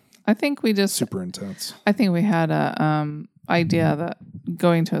like I think we just super intense. I think we had a idea that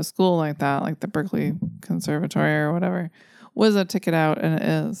going to a school like that, like the Berkeley Conservatory or whatever, was a ticket out, and it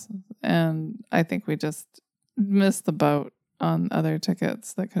is. And I think we just missed the boat on other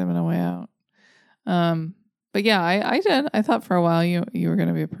tickets that could have been a way out. But yeah, I did. I thought for a while you were going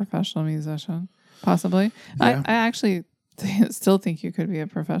to be a professional musician, possibly. Yeah. I actually still think you could be a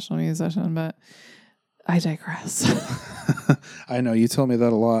professional musician, but I digress. I know you told me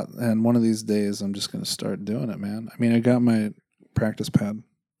that a lot, and one of these days I'm just going to start doing it, man. I mean, I got my practice pad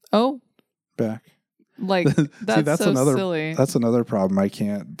Oh, back. like that's so another silly. That's another problem. I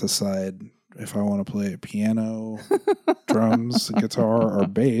can't decide if I want to play piano, drums, guitar, or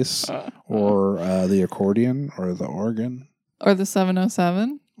bass, or the accordion, or the organ, Or the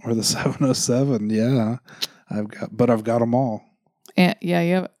 707. or the 707. Yeah, I've got them all. And yeah,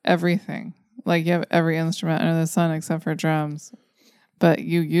 you have everything. Like you have every instrument under the sun except for drums. But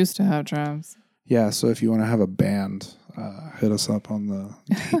you used to have drums. Yeah, so if you want to have a band, hit us up on the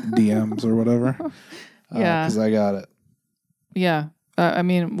DMs or whatever. Yeah. Because I got it. Yeah. I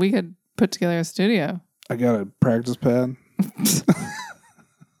mean, we could put together a studio. I got a practice pad.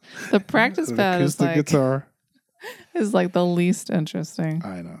 The practice an pad acoustic guitar. is like the least interesting.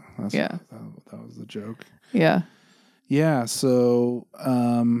 I know. Yeah. That was the joke. Yeah. Yeah, so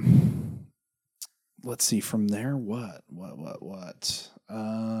let's see from there what?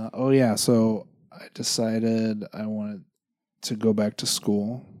 So I decided I wanted to go back to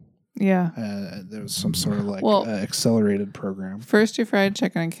school. Yeah. There was some sort of like Well, accelerated program. First you fried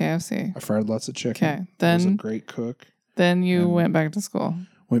chicken at KFC. I fried lots of chicken. Okay. I was a Then great cook. you and went back to school.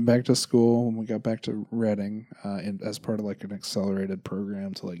 Went back to school when we got back to Reading as part of like an accelerated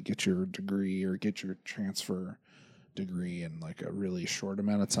program to like get your degree or get your transfer degree in like a really short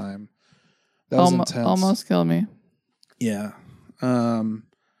amount of time. That was intense. Almost killed me. Yeah. That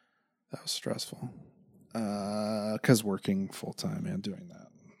was stressful. Because working full time and doing that.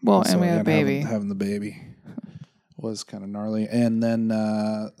 Well, and we had a baby. Having the baby was kind of gnarly. And then,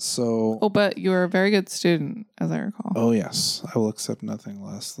 Oh, but you were a very good student, as I recall. Oh, yes. I will accept nothing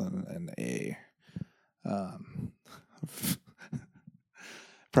less than an A.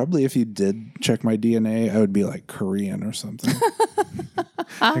 Probably if you did check my DNA, I would be like Korean or something.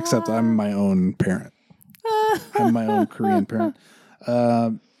 Except I'm my own parent. I'm my own Korean parent.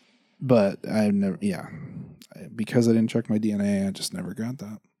 But I've never, because I didn't check my DNA, I just never got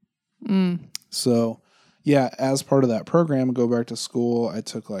that. So, yeah, as part of that program, go back to school, I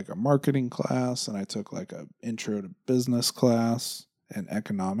took like a marketing class and I took like a intro to business class and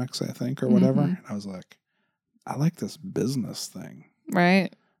economics, I think, or whatever. And I was like, I like this business thing.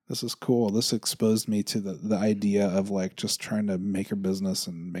 Right. This is cool. This exposed me to the idea of like just trying to make a business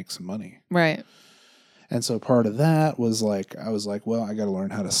and make some money. Right. And so part of that was like, I was like, well, I got to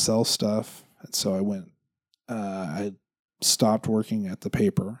learn how to sell stuff. And so I went, I stopped working at the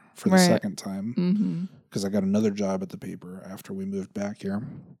paper for the second time because I got another job at the paper after we moved back here,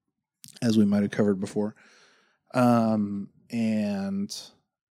 as we might have covered before. And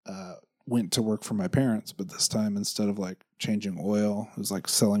went to work for my parents, but this time instead of like changing oil, it was like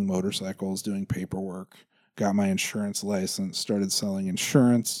selling motorcycles, doing paperwork, got my insurance license, started selling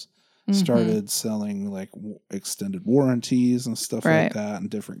insurance, started selling like extended warranties and stuff like that, and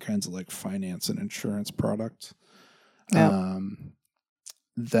different kinds of like finance and insurance products. Yep.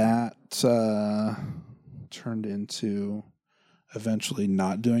 That turned into eventually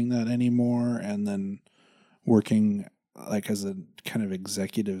not doing that anymore, and then working like as a kind of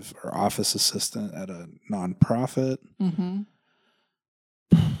executive or office assistant at a nonprofit,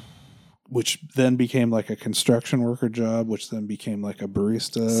 which then became like a construction worker job, which then became like a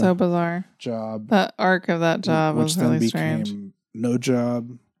barista. So bizarre Job. That arc of that job which was then really became strange. No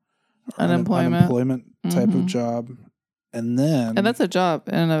job, Unemployment type of job, and that's a job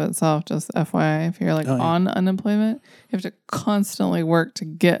in and of itself. Just FYI, if you're like on unemployment, you have to constantly work to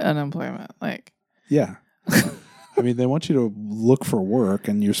get unemployment. Like, yeah. I mean, they want you to look for work,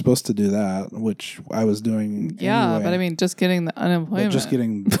 and you're supposed to do that, which I was doing. Yeah, anyway, but I mean, just getting the unemployment. but just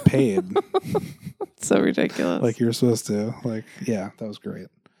getting paid. So ridiculous. Like you're supposed to. Like, yeah, that was great.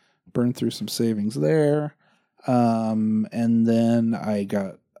 Burned through some savings there. And then I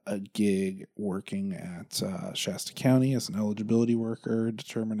got a gig working at Shasta County as an eligibility worker,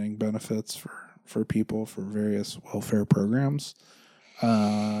 determining benefits for people for various welfare programs.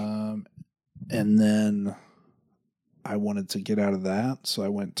 And then I wanted to get out of that, so I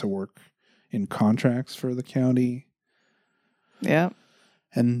went to work in contracts for the county. Yeah.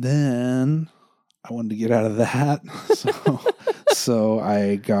 And then I wanted to get out of that. So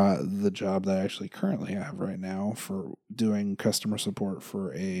I got the job that I actually currently have right now for doing customer support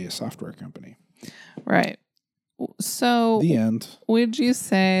for a software company. Right. So The end. would you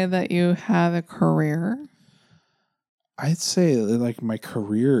say that you have a career? I'd say like my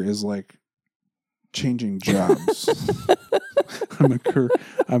career is like changing jobs.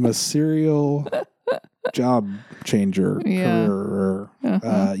 I'm a serial job changer. Yeah. Career.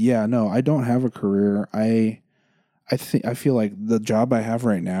 Uh-huh. No, I don't have a career. I feel like the job I have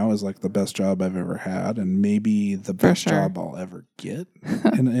right now is like the best job I've ever had, and maybe the best job I'll ever get.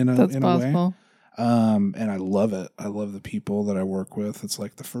 In That's a possible. way. And I love it. I love the people that I work with. It's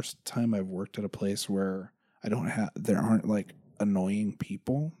like the first time I've worked at a place where there aren't like annoying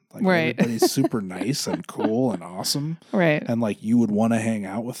people. Like Right. everybody's super nice and cool and awesome. Right. And like you would want to hang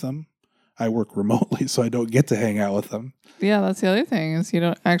out with them. I work remotely, so I don't get to hang out with them. Yeah, that's the other thing is you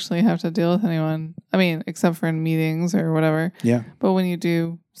don't actually have to deal with anyone. I mean, except for in meetings or whatever. Yeah. But when you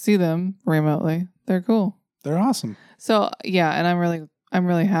do see them remotely, they're cool. They're awesome. So yeah, and I'm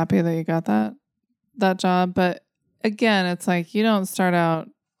really happy that you got that job. But again, it's like you don't start out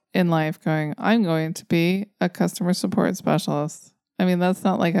in life going, I'm going to be a customer support specialist. I mean, that's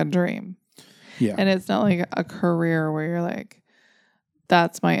not like a dream. Yeah. And it's not like a career where you're like,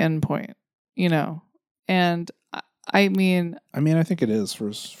 that's my end point, you know? And I mean, I think it is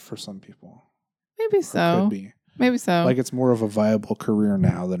for some people. maybe Or so. could be. Maybe so. Like it's more of a viable career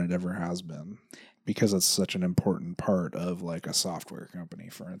now than it ever has been because it's such an important part of like a software company,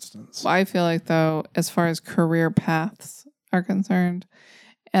 for instance. I feel like though, as far as career paths are concerned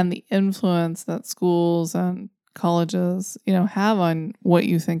and the influence that schools and colleges, have on what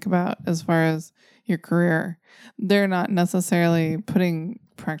you think about as far as your career, they're not necessarily putting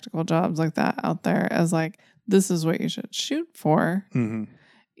practical jobs like that out there as like, this is what you should shoot for. Mm-hmm.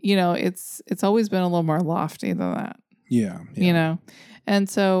 It's always been a little more lofty than that. Yeah. And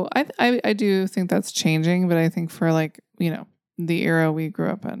so I do think that's changing, but I think for like, the era we grew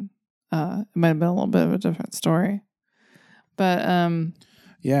up in, it might have been a little bit of a different story. But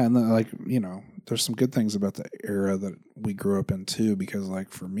yeah, and then, like, there's some good things about the era that we grew up in too, because like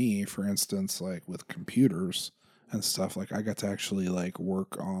for me, for instance, like with computers and stuff, like I got to actually like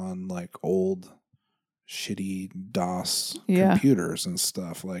work on like old shitty DOS computers and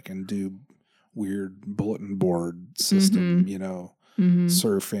stuff, like, and do weird bulletin board system,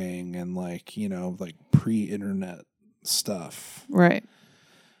 surfing and like, like pre-internet stuff. Right.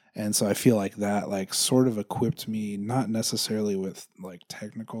 And so I feel like that like sort of equipped me, not necessarily with like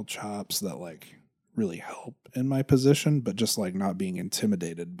technical chops that like really help in my position, but just like not being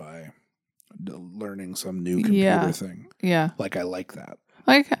intimidated by learning some new computer thing. Yeah. Like I like that.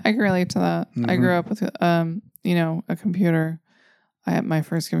 I can relate to that. Mm-hmm. I grew up with, a computer. I had my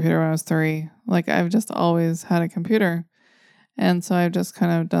first computer when I was 3. Like I've just always had a computer. And so I've just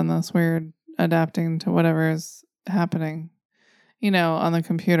kind of done this weird adapting to whatever is happening, on the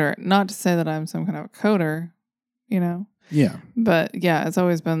computer. Not to say that I'm some kind of a coder, Yeah. But yeah, it's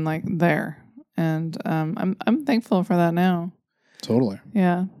always been like there. And I'm thankful for that now. Totally.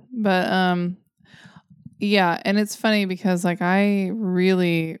 Yeah. But yeah, and it's funny because like I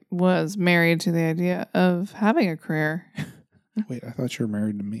really was married to the idea of having a career. Wait, I thought you were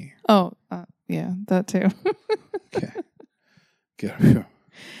married to me. Oh, yeah, that too. Okay. Good.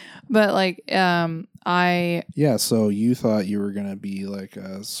 But like Yeah, so you thought you were gonna be like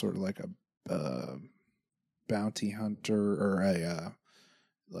a sort of like a bounty hunter or a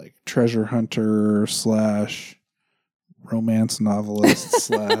like treasure hunter / romance novelist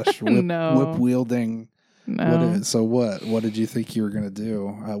 / whip wielding. No. What did you think you were gonna do?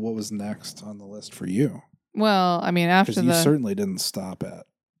 What was next on the list for you? Well, I mean, after because you certainly didn't stop at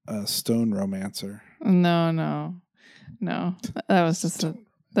a stone romancer. No. That was just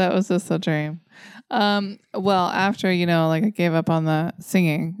a dream. Well, after, like I gave up on the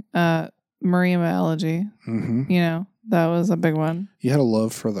singing, Marine biology, that was a big one. You had a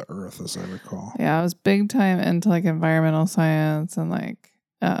love for the earth, as I recall. Yeah, I was big time into like environmental science and like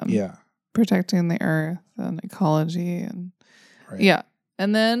protecting the earth and ecology and Right. yeah.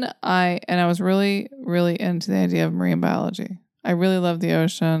 And then I was really, really into the idea of marine biology. I really loved the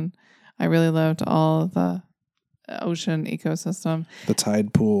ocean. I really loved all of the ocean ecosystem. The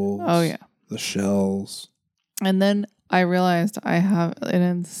tide pools. Oh, yeah. The shells. And then I realized I have an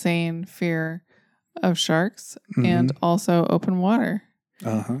insane fear of sharks and also open water.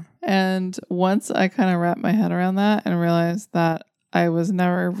 Uh-huh. And once I kind of wrapped my head around that and realized that I was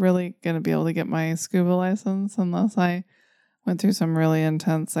never really going to be able to get my scuba license unless I went through some really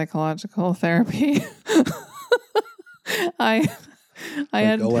intense psychological therapy. I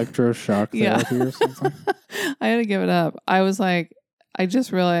had electroshock therapy or something. I had to give it up. I was like, I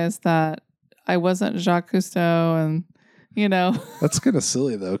just realized that I wasn't Jacques Cousteau, and That's kind of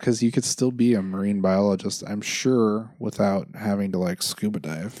silly though, because you could still be a marine biologist, I'm sure, without having to like scuba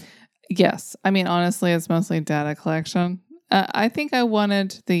dive. Yes, I mean honestly, it's mostly data collection. I think I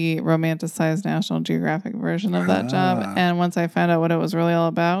wanted the romanticized National Geographic version of that job, and once I found out what it was really all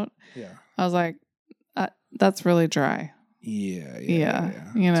about, I was like, that's really dry. Yeah.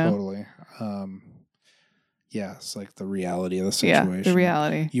 Totally. It's like the reality of the situation. Yeah, the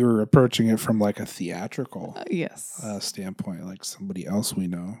reality. You were approaching it from like a theatrical yes standpoint, like somebody else we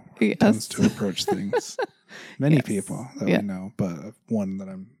know yes. tends to approach things. Many yes. people that we know, but one that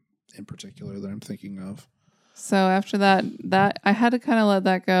I'm in particular that I'm thinking of. So after that I had to kind of let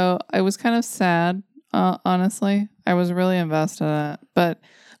that go. I was kind of sad, honestly. I was really invested in it. But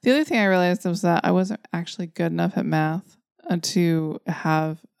the other thing I realized was that I wasn't actually good enough at math to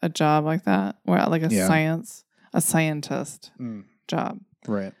have a job like that, where like a scientist job.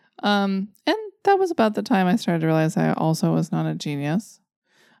 Right. And that was about the time I started to realize I also was not a genius.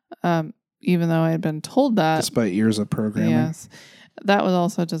 Even though I had been told that. Despite years of programming. Yes. That was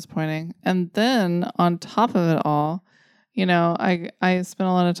also disappointing. And then on top of it all, I spent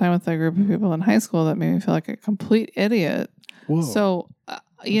a lot of time with a group of people in high school that made me feel like a complete idiot. Whoa. So,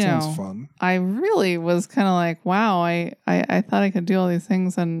 sounds fun. I really was kind of like, wow, I thought I could do all these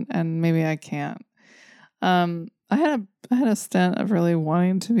things and maybe I can't. I had a stint of really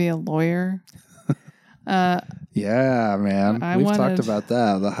wanting to be a lawyer. Yeah, man. We've talked about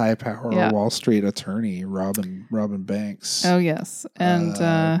that. The high power Wall Street attorney, Robin Banks. Oh, yes. And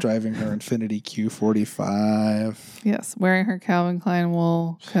driving her Infiniti Q45. Yes, wearing her Calvin Klein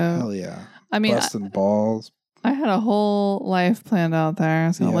wool coat. Hell yeah. I mean, busting balls. I had a whole life planned out there. I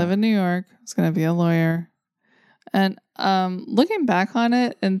was going to live in New York. I was going to be a lawyer. And looking back on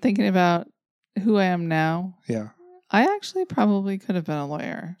it and thinking about who I am now, I actually probably could have been a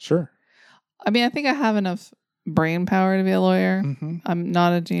lawyer. Sure. I mean, I think I have enough brain power to be a lawyer. Mm-hmm. I'm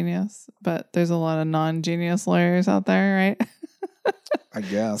not a genius, but there's a lot of non-genius lawyers out there, right? I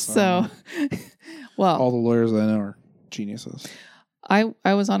guess. So, well, all the lawyers I know are geniuses. I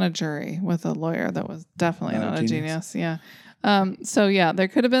was on a jury with a lawyer that was definitely not a genius. Yeah. So yeah, there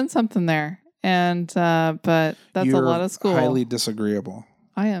could have been something there, and but that's You're a lot of school. Highly disagreeable.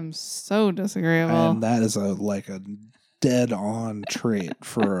 I am so disagreeable, and that is a dead-on trait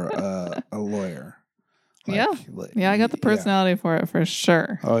for a lawyer. Yeah, I got the personality for it for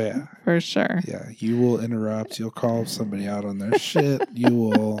sure. Oh yeah, for sure. Yeah, you will interrupt. You'll call somebody out on their shit. You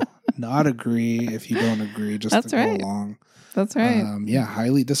will not agree if you don't agree. Just to go along. That's right.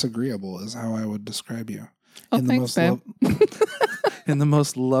 Highly disagreeable is how I would describe you. Oh, thanks, babe. In the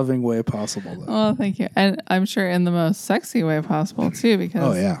most loving way possible, though. Oh, thank you. And I'm sure in the most sexy way possible, too,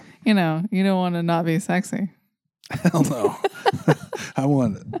 because, you don't want to not be sexy. Hell no. I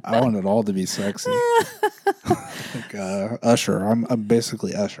want it all to be sexy. Like Usher. I'm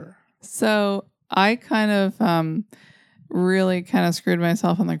basically Usher. So I kind of really kind of screwed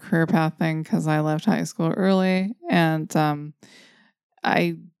myself on the career path thing because I left high school early, and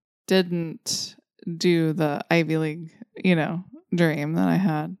I didn't do the Ivy League, dream that I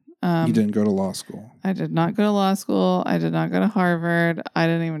had. You didn't go to law school. I did not go to law school. I did not go to Harvard. I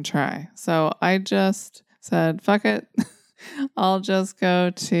didn't even try. So I just said, fuck it. I'll just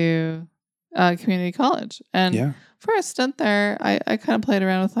go to community college. And for a stint there, I kind of played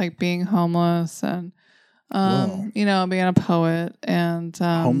around with like being homeless and, being a poet and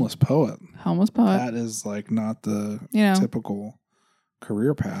homeless poet. Homeless poet. That is like not the typical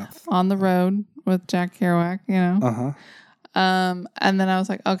career path. On the road with Jack Kerouac, Uh-huh. And then I was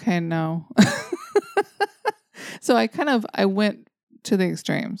like, okay, no. So I went to the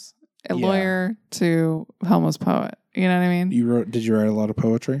extremes. A lawyer to homeless poet. You know what I mean? Did you write a lot of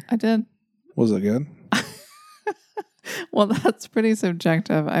poetry? I did. Was it good? Well, that's pretty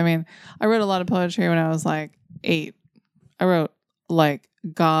subjective. I mean, I wrote a lot of poetry when I was like 8. I wrote like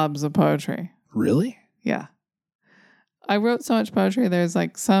gobs of poetry. Really? Yeah. I wrote so much poetry. There's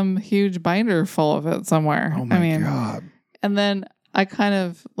like some huge binder full of it somewhere. Oh my God. And then I kind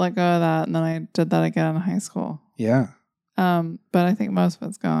of let go of that, and then I did that again in high school. Yeah. But I think most of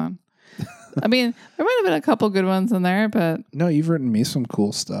it's gone. I mean, there might have been a couple good ones in there, but No, you've written me some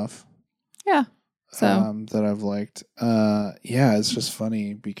cool stuff. yeah. So that I've liked. Yeah, it's just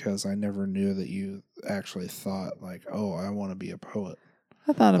funny because I never knew that you actually thought like, oh, I want to be a poet.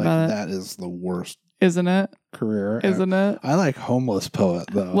 I thought Like, about it. that is the worst Isn't it? career. Isn't it? I like homeless poet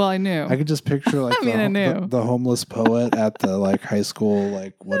though. Well, I knew. I could just picture like I knew. the homeless poet at the like high school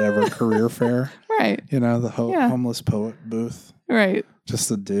like whatever career fair. Right. You know, the Yeah. homeless poet booth. Right.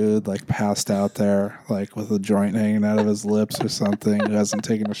 Just a dude like passed out there like with a joint hanging out of his lips or something who hasn't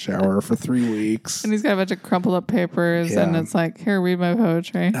taken a shower for 3 weeks. And he's got a bunch of crumpled up papers, Yeah. and it's like, here, read my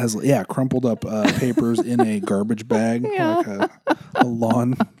poetry. Has crumpled up papers in a garbage bag, Yeah. like a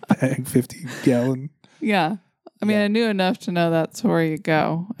lawn bag, 50-gallon. Yeah. I mean, Yeah. I knew enough to know that's where you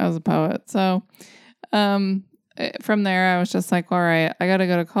go as a poet. So from there, I was just like, all right, I got to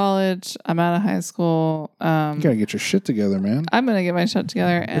go to college. I'm out of high school. You gotta get your shit together, man. I'm going to get my shit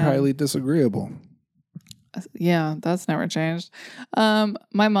together. You're And highly disagreeable. yeah, that's never changed.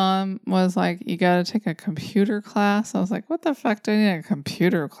 My mom was like, you got to take a computer class. I was like, what the fuck do I need a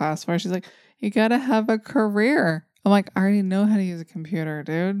computer class for? She's like, you got to have a career. I'm like, I already know how to use a computer,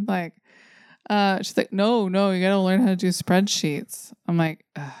 dude. Like, she's like, no, you got to learn how to do spreadsheets. I'm like,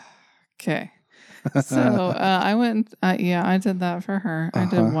 okay. So I went, I did that for her. I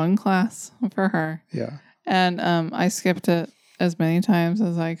did one class for her. Yeah. And I skipped it as many times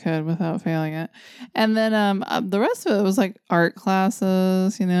as I could without failing it. And then the rest of it was like art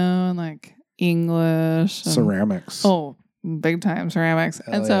classes, you know, and like English. And, Ceramics. Oh, big time ceramics.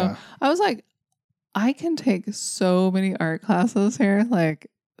 Hell and so yeah. I was like, I can take so many art classes here. Like,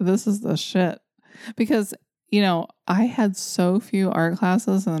 this is the shit. Because, you know, I had so few art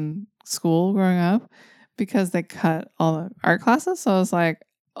classes in school growing up because they cut all the art classes. So I was like,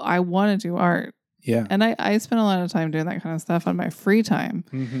 I want to do art. Yeah. And I spent a lot of time doing that kind of stuff on my free time.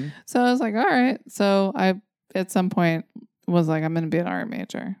 Mm-hmm. So I was like, all right. So I, at some point, was like, I'm going to be an art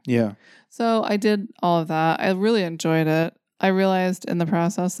major. Yeah. So I did all of that. I really enjoyed it. I realized in the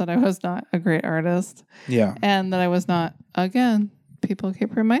process that I was not a great artist Yeah. and that I was not, again, people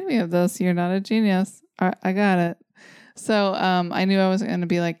keep reminding me of this. You're not a genius. I got it. So I knew I was going to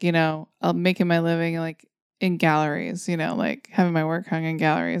be like, you know, making my living like in galleries, you know, like having my work hung in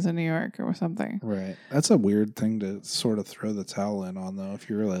galleries in New York or something. Right. That's a weird thing to sort of throw the towel in on, though,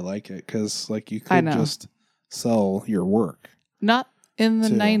 if you really like it. Because, like, you could just sell your work. Not in the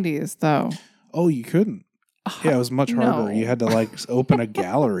 90s, though. Oh, you couldn't? Yeah, it was much harder. No. You had to, like, open a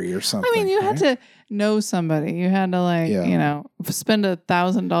gallery or something. I mean, you had to know somebody. You had to, like, you know, spend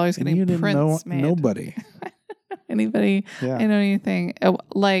 $1,000 getting you didn't prints know made. nobody. Anybody, Yeah. I know anything.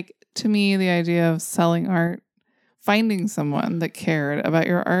 Like, to me, the idea of selling art, finding someone that cared about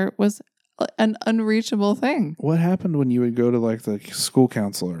your art was an unreachable thing. What happened when you would go to, like, the school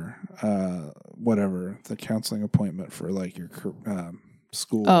counselor, whatever, the counseling appointment for, like, your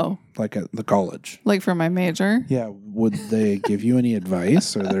school, like at the college? Like for my major? Yeah. Would they give you any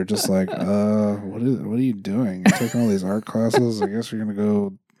advice, or they're just like, what are you doing? You're taking all these art classes. I guess you're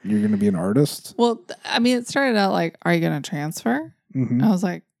going to be an artist? Well, I mean, it started out like, are you going to transfer? Mm-hmm. I was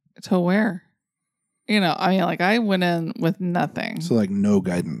like, to where? You know, I mean, like I went in with nothing. So, like, no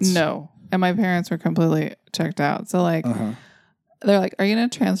guidance. No. And my parents were completely checked out. So, like, they're like, are you going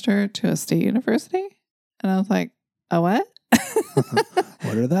to transfer to a state university? And I was like, a what?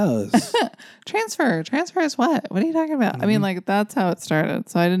 What are those? Transfer is what? What are you talking about? I mean, like, that's how it started.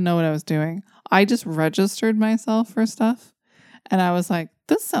 So I didn't know what I was doing. I just registered myself for stuff. And I was like,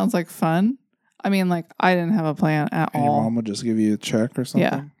 this sounds like fun. I mean, like, I didn't have a plan at And all. your mom would just give you a check or something?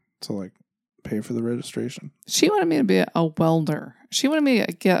 Yeah. To, like, pay for the registration? She wanted me to be a welder. She wanted me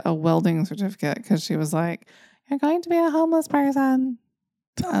to get a welding certificate because she was like, you're going to be a homeless person.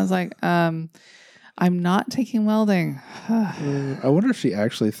 I was like, I'm not taking welding. I wonder if she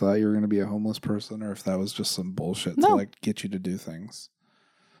actually thought you were going to be a homeless person, or if that was just some bullshit to, like, get you to do things.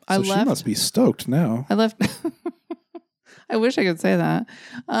 So she must be stoked now. I left. I wish I could say that.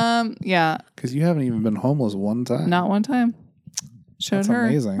 Yeah. Because you haven't even been homeless one time. Not one time. Showed That's her.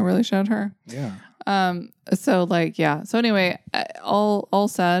 amazing. I really showed her. Yeah. So like, yeah. So anyway, all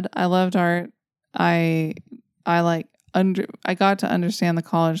said, I loved art. I got to understand the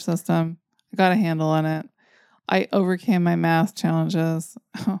college system. I got a handle on it. I overcame my math challenges.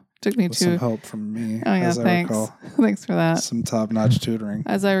 Took me With to some help from me. Oh yeah, as I thanks. recall. Thanks for that. Some top-notch tutoring.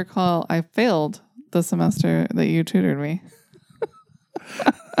 As I recall, I failed the semester that you tutored me.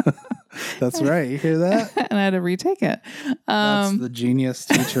 That's right. You hear that? And I had to retake it. That's the genius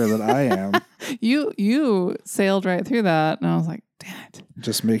teacher that I am. You sailed right through that, and I was like, damn it.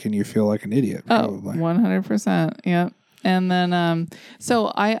 Just making you feel like an idiot, probably. 100%. Yep. And then,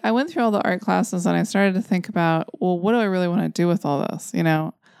 so I went through all the art classes, and I started to think about, well, what do I really want to do with all this? You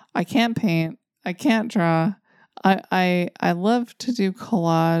know, I can't paint. I can't draw. I love to do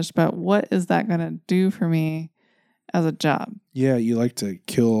collage, but what is that going to do for me as a job? Yeah, you like to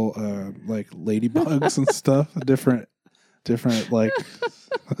kill like ladybugs and stuff. Different like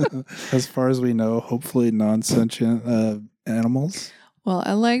as far as we know, hopefully non-sentient animals. Well,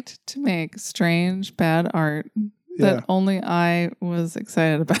 I liked to make strange, bad art that only I was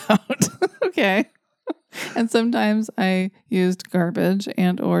excited about. Okay. And sometimes I used garbage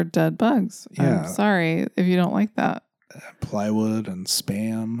and or dead bugs. Yeah. I'm sorry if you don't like that. Plywood and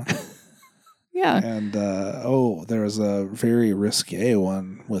Spam. Yeah. And there was a very risque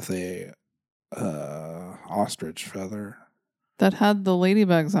one with a ostrich feather that had the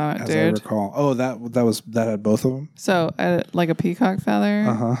ladybugs on it, as dude. I recall. Oh, that had both of them. So like a peacock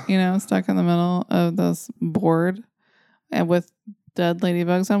feather, you know, stuck in the middle of this board, and with dead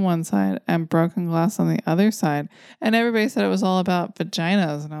ladybugs on one side and broken glass on the other side. And everybody said it was all about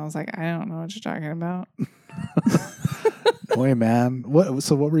vaginas, and I was like, I don't know what you're talking about. No way, man.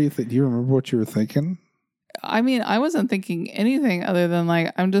 So what were you thinking? Do you remember what you were thinking? I mean, I wasn't thinking anything other than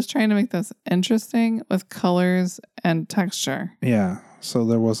like, I'm just trying to make this interesting with colors and texture. Yeah. So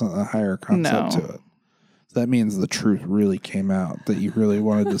there wasn't a higher concept to it. That means the truth really came out, that you really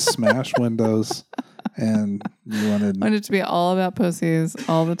wanted to smash windows and you wanted it to be all about pussies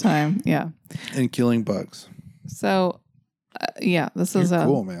all the time. Yeah. And killing bugs. So, this is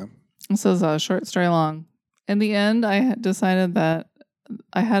cool, man. This is a short story long. In the end, I had decided that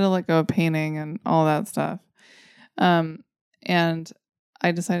I had to let go of painting and all that stuff. And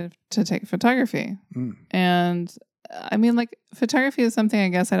I decided to take photography. And I mean, like, photography is something I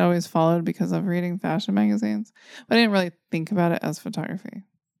guess I'd always followed because of reading fashion magazines, but I didn't really think about it as photography.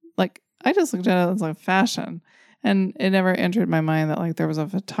 Like, I just looked at it as like fashion, and it never entered my mind that like there was a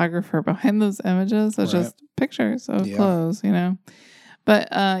photographer behind those images. It's just pictures of clothes, you know? But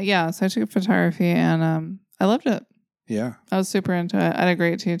so I took photography, and I loved it. Yeah. I was super into it. I had a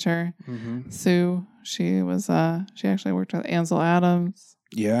great teacher, Sue. She was she actually worked with Ansel Adams.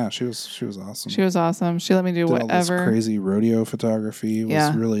 Yeah, she was awesome. She was awesome. She let me do whatever. All this crazy rodeo photography.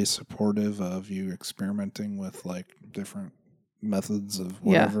 Was really supportive of you experimenting with like different methods of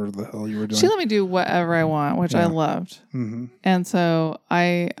whatever the hell you were doing. She let me do whatever I want, which I loved. And so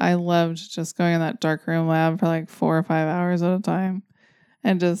I loved just going in that dark room lab for like 4 or 5 hours at a time,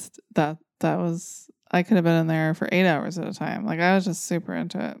 and just that was, I could have been in there for 8 hours at a time. Like, I was just super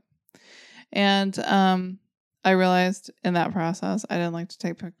into it. And I realized in that process, I didn't like to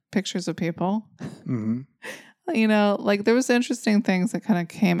take pictures of people. You know, like, there was interesting things that kind of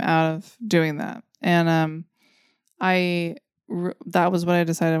came out of doing that. And that was what I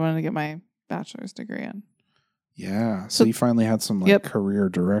decided I wanted to get my bachelor's degree in. Yeah. So you finally had some like career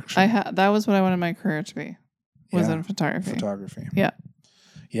direction. That was what I wanted my career to be, was in photography. Yeah.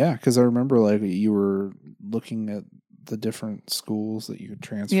 Yeah, because I remember like you were looking at the different schools that you could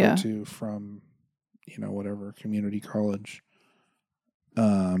transfer to from, you know, whatever community college.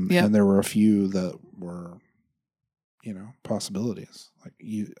 And there were a few that were, you know, possibilities, like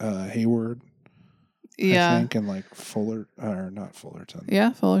Hayward. I think, and like not Fullerton.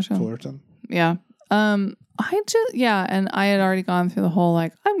 Yeah, Fullerton. Yeah. And I had already gone through the whole,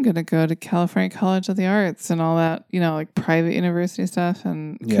 like, I'm going to go to California College of the Arts and all that, you know, like private university stuff,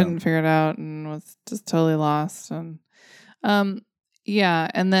 and couldn't figure it out and was just totally lost. And, and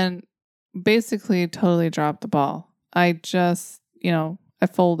then basically totally dropped the ball. I just, you know, I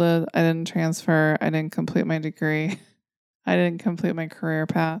folded, I didn't transfer, I didn't complete my degree. I didn't complete my career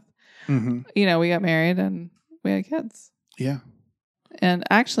path. You know, we got married and we had kids. Yeah. And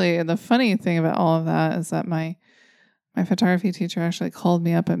actually, the funny thing about all of that is that my photography teacher actually called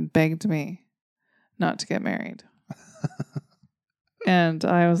me up and begged me not to get married. And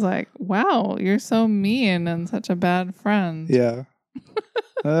I was like, wow, you're so mean and such a bad friend. Yeah.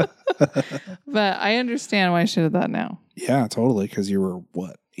 But I understand why she did that now. Yeah, totally. Because you were,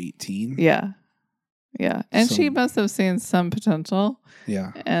 what, 18? Yeah. Yeah. And she must have seen some potential.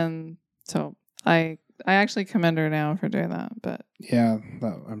 Yeah. And so I actually commend her now for doing that. But yeah,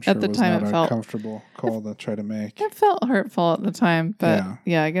 I'm sure at the time it felt a comfortable call to try to make. It felt hurtful at the time, but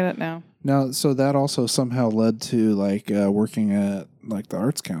yeah, I get it now. Now, so that also somehow led to like working at like the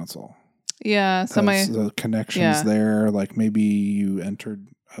Arts Council. Yeah, so the connections there. Like maybe you entered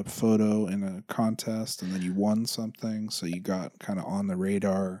a photo in a contest and then you won something, so you got kind of on the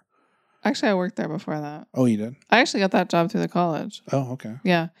radar Actually, I worked there before that. Oh, you did? I actually got that job through the college. Oh, okay.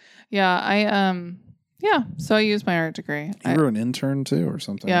 Yeah. So I used my art degree. You were an intern too or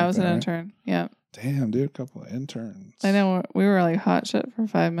something? Yeah, like I was that, an right? intern. Yeah. Damn, dude, a couple of interns. I know we were like hot shit for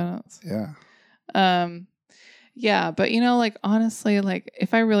 5 minutes. Yeah. Yeah, but like honestly, like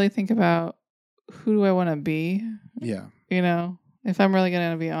if I really think about who do I want to be, Yeah. If I'm really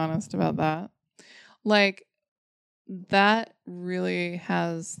going to be honest about that, like that really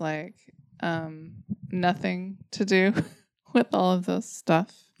has like nothing to do with all of this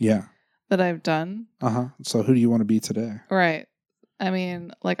stuff Yeah. that I've done. So who do you want to be today? Right. I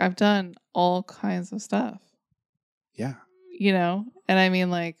mean, like I've done all kinds of stuff. Yeah. And I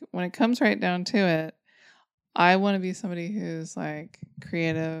mean, like when it comes right down to it, I want to be somebody who's like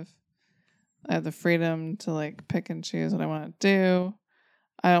creative. I have the freedom to like pick and choose what I want to do.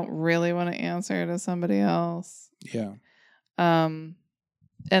 I don't really want to answer to somebody else. Yeah. And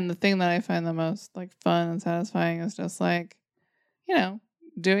the thing that I find the most like fun and satisfying is just like,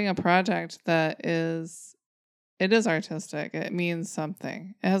 doing a project that is artistic. It means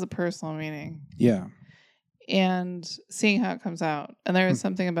something. It has a personal meaning. Yeah. And seeing how it comes out. And there is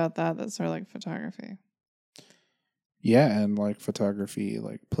something about that that's sort of like photography. Yeah, and like photography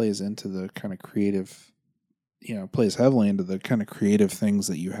like plays into the kind of creative, plays heavily into the kind of creative things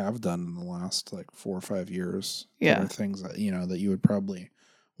that you have done in the last like 4 or 5 years. Yeah. That are things that, that you would probably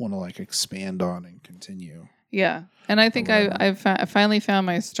want to like expand on and continue. Yeah. And I think I finally found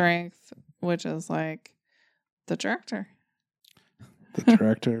my strength, which is like the director. The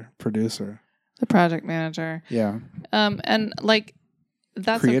director, producer. The project manager. Yeah. And like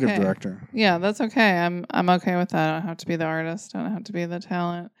that's creative okay. director. Yeah, that's okay. I'm okay with that. I don't have to be the artist. I don't have to be the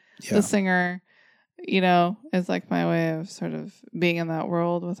talent. Yeah. The singer, is like my way of sort of being in that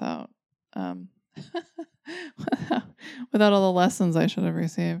world without without all the lessons I should have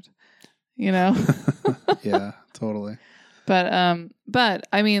received. Yeah, totally. But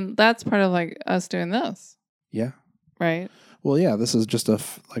I mean, that's part of like us doing this. Yeah. Right. Well, yeah, this is just a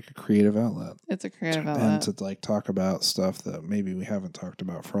creative outlet. It's a creative outlet. And to like talk about stuff that maybe we haven't talked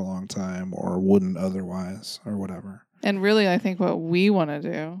about for a long time or wouldn't otherwise or whatever. And really, I think what we want to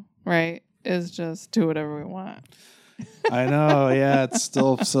do, right, is just do whatever we want. I know. Yeah, it's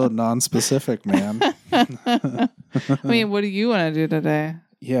still so non-specific, man. I mean, what do you want to do today?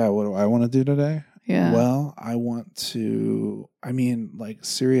 Yeah, what do I want to do today? Yeah. Well, I want to, like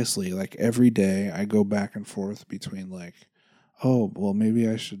seriously, like every day I go back and forth between like, oh, well, maybe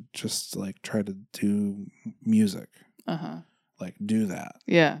I should just like try to do music. Like do that.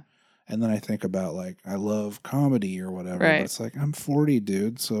 Yeah. And then I think about like, I love comedy or whatever. Right. But it's like, I'm 40,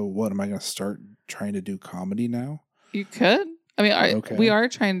 dude. So what, am I going to start trying to do comedy now? You could. I mean, we are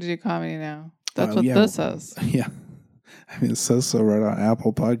trying to do comedy now. That's what this says. Yeah. I mean, it says so right on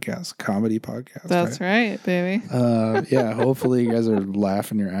Apple Podcasts, comedy podcast. That's right, baby. Yeah, hopefully you guys are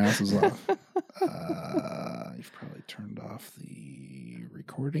laughing your asses off. You've probably turned off the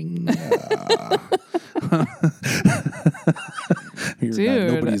recording.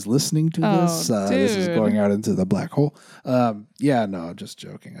 Dude. Nobody's listening to this. This is going out into the black hole. Yeah, no, just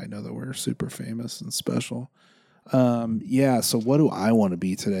joking. I know that we're super famous and special. Yeah, so what do I want to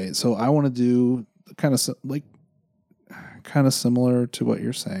be today? So I want to do kind of similar to what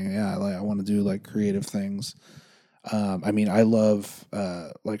you're saying. Yeah, I want to do like creative things. I mean, I love,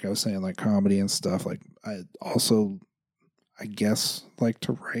 like I was saying, like comedy and stuff. Like I also, I guess, like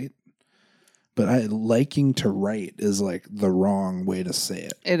to write, but liking to write is like the wrong way to say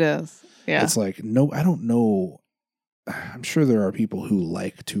it. It is. Yeah. It's like, no, I don't know. I'm sure there are people who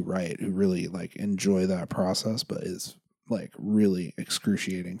like to write who really like enjoy that process, but it's like really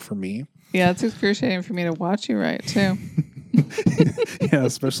excruciating for me. Yeah, it's excruciating for me to watch you write too. Yeah,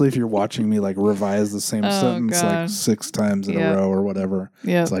 especially if you're watching me like revise the same sentence like 6 times in a row or whatever.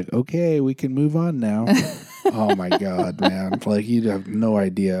 Yeah, it's like, okay, we can move on now. Oh my God, man! Like you have no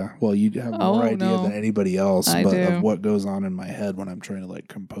idea. Well, you have more idea than anybody else, of what goes on in my head when I'm trying to like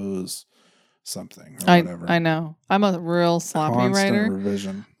compose something or whatever. I know. I'm a real sloppy Constant writer.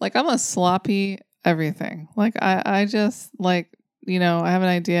 Revision. Like I'm a sloppy everything. Like I just like, I have an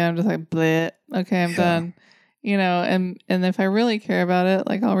idea. I'm just like, bleh. Okay, I'm done. And if I really care about it,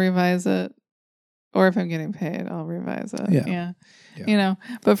 like I'll revise it. Or if I'm getting paid, I'll revise it. Yeah.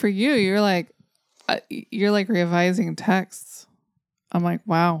 But for you, you're like revising texts. I'm like,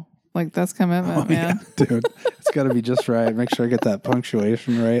 wow. Like that's commitment, man. Yeah, dude. It's got to be just right. Make sure I get that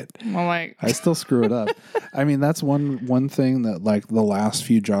punctuation right. I'm like, I still screw it up. I mean, that's one thing that like the last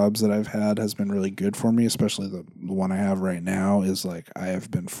few jobs that I've had has been really good for me, especially the one I have right now is like I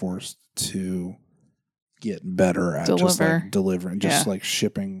have been forced to get better at just like delivering, just like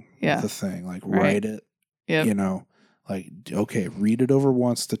shipping the thing, like write it, you know, like, okay, read it over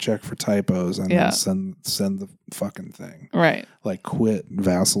once to check for typos and then send the fucking thing. Right. Like quit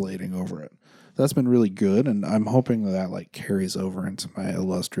vacillating over it. That's been really good. And I'm hoping that like carries over into my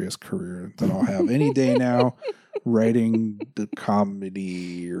illustrious career that I'll have any day now, writing the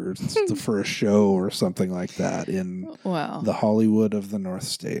comedy or for a show or something like that in the Hollywood of the North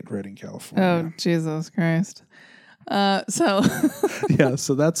State, Redding, California. Oh, Jesus Christ. So yeah,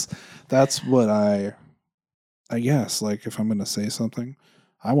 so that's what I guess, like, if I'm going to say something,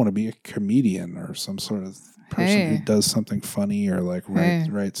 I want to be a comedian or some sort of person who does something funny or like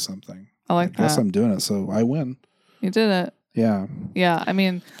writes something. I guess I'm doing it, so I win. You did it. Yeah. Yeah. I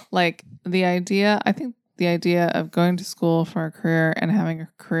mean, like I think the idea of going to school for a career and having a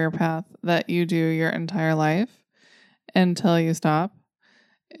career path that you do your entire life until you stop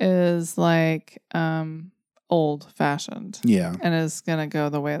is like old fashioned. Yeah. And is going to go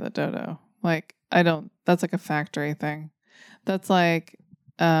the way of the dodo. Like, that's like a factory thing. That's like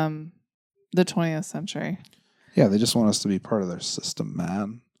the 20th century. Yeah, they just want us to be part of their system,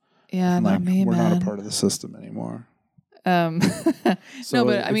 man. Yeah, and, like, not me, we're man. not a part of the system anymore. No,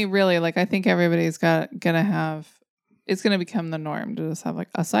 but I mean, really, like, I think everybody's it's gonna become the norm to just have like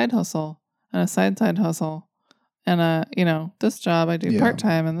a side hustle and a side hustle and this job I do part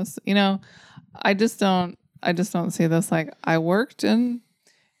time and this, I just don't see this. Like, I worked in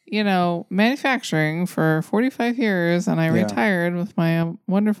manufacturing for 45 years and I retired with my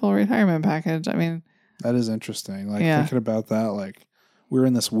wonderful retirement package. I mean, that is interesting. Like, thinking about that, like, we're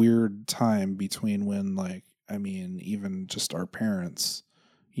in this weird time between when, like, I mean, even just our parents,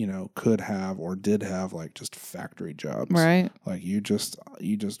 could have or did have like just factory jobs. Right. Like you just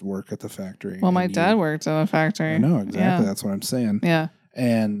work at the factory. Well, my dad worked in a factory. I know, exactly. Yeah. That's what I'm saying. Yeah.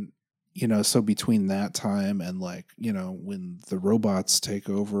 And, so between that time and like, when the robots take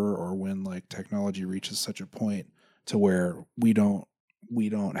over or when like technology reaches such a point to where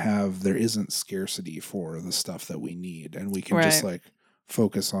there isn't scarcity for the stuff that we need. And we can just like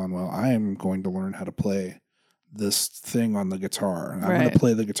focus on, well, I am going to learn how to play this thing on the guitar. And I'm going to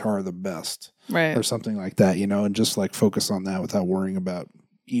play the guitar the best. Right. Or something like that, and just like focus on that without worrying about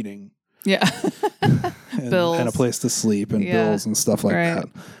eating. Yeah. and a place to sleep and bills and stuff like that.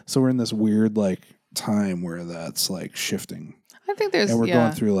 So we're in this weird like time where that's like shifting. I think and we're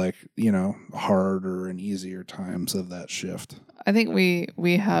going through like, harder and easier times of that shift. I think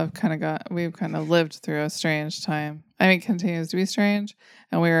we've kind of lived through a strange time. I mean, it continues to be strange,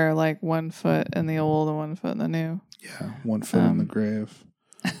 and we are like 1 foot in the old and 1 foot in the new. Yeah, 1 foot in the grave.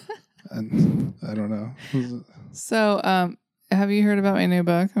 And I don't know. So, have you heard about my new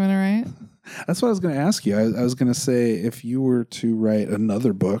book I'm going to write? That's what I was going to ask you. I was going to say, if you were to write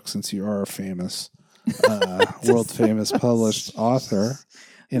another book, since you are a famous, world famous published author,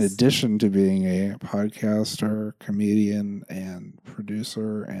 in addition to being a podcaster, comedian, and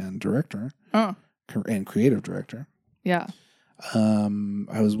producer and director, and creative director. Yeah.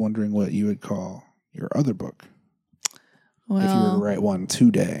 I was wondering what you would call your other book. Well, if you were to write one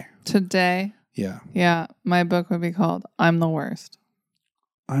today. Today? Yeah. Yeah. My book would be called I'm the Worst.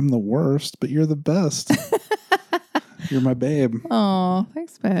 I'm the worst, but you're the best. You're my babe. Oh,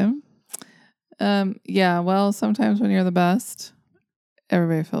 thanks, babe. Yeah, well, sometimes when you're the best,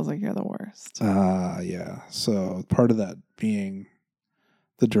 everybody feels like you're the worst. Yeah. So part of that being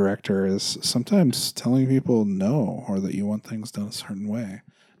the director is sometimes telling people no, or that you want things done a certain way.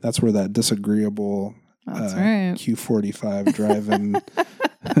 That's where that disagreeable Q45 driving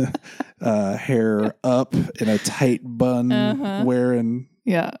hair up in a tight bun wearing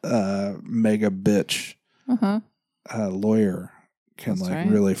mega bitch lawyer can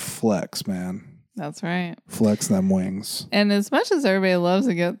really flex, man. That's right. Flex them wings. And as much as everybody loves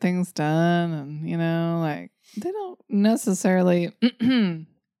to get things done and, like, they don't necessarily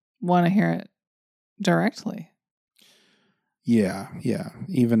want to hear it directly. Yeah, yeah.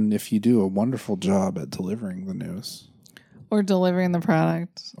 Even if you do a wonderful job at delivering the news. Or delivering the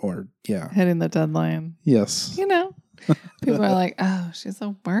product. Or, hitting the deadline. Yes. People are like, oh, she's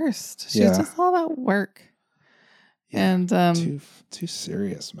the worst. She's just all that work. Yeah, and too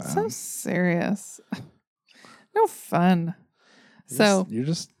serious, man. So serious. No fun. You're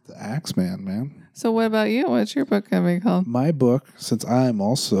just the Axeman, man. So what about you? What's your book gonna be called? My book, since I'm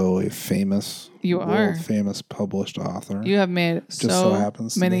also a world famous published author. You have made so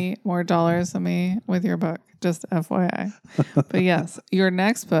many more dollars than me with your book, just FYI. But yes, your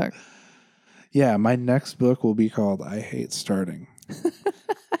next book. Yeah, my next book will be called I Hate Starting.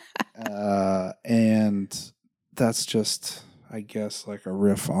 And that's just, I guess, like a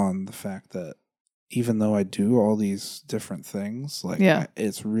riff on the fact that, even though I do all these different things, like Yeah.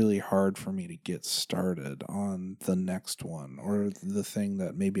 it's really hard for me to get started on the next one or the thing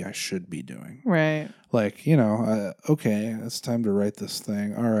that maybe I should be doing. Right. Like, okay, it's time to write this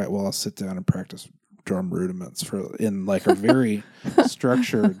thing. All right, well, I'll sit down and practice drum rudiments in like a very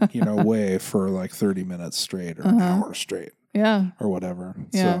structured, way for like 30 minutes straight or an hour straight. Yeah. Or whatever.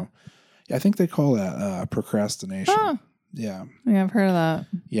 Yeah. So I think they call that procrastination. Huh. Yeah. Yeah, I've heard of that.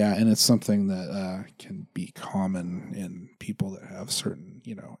 Yeah, and it's something that can be common in people that have certain,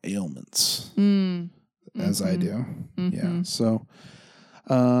 ailments, as I do. Mm-hmm. Yeah. So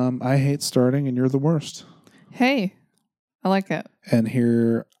I hate starting, and you're the worst. Hey, I like it. And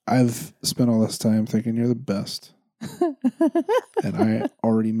here I've spent all this time thinking you're the best, and I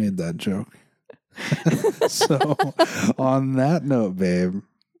already made that joke. So on that note, babe,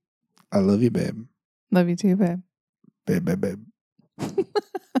 I love you, babe. Love you too, babe. Babe.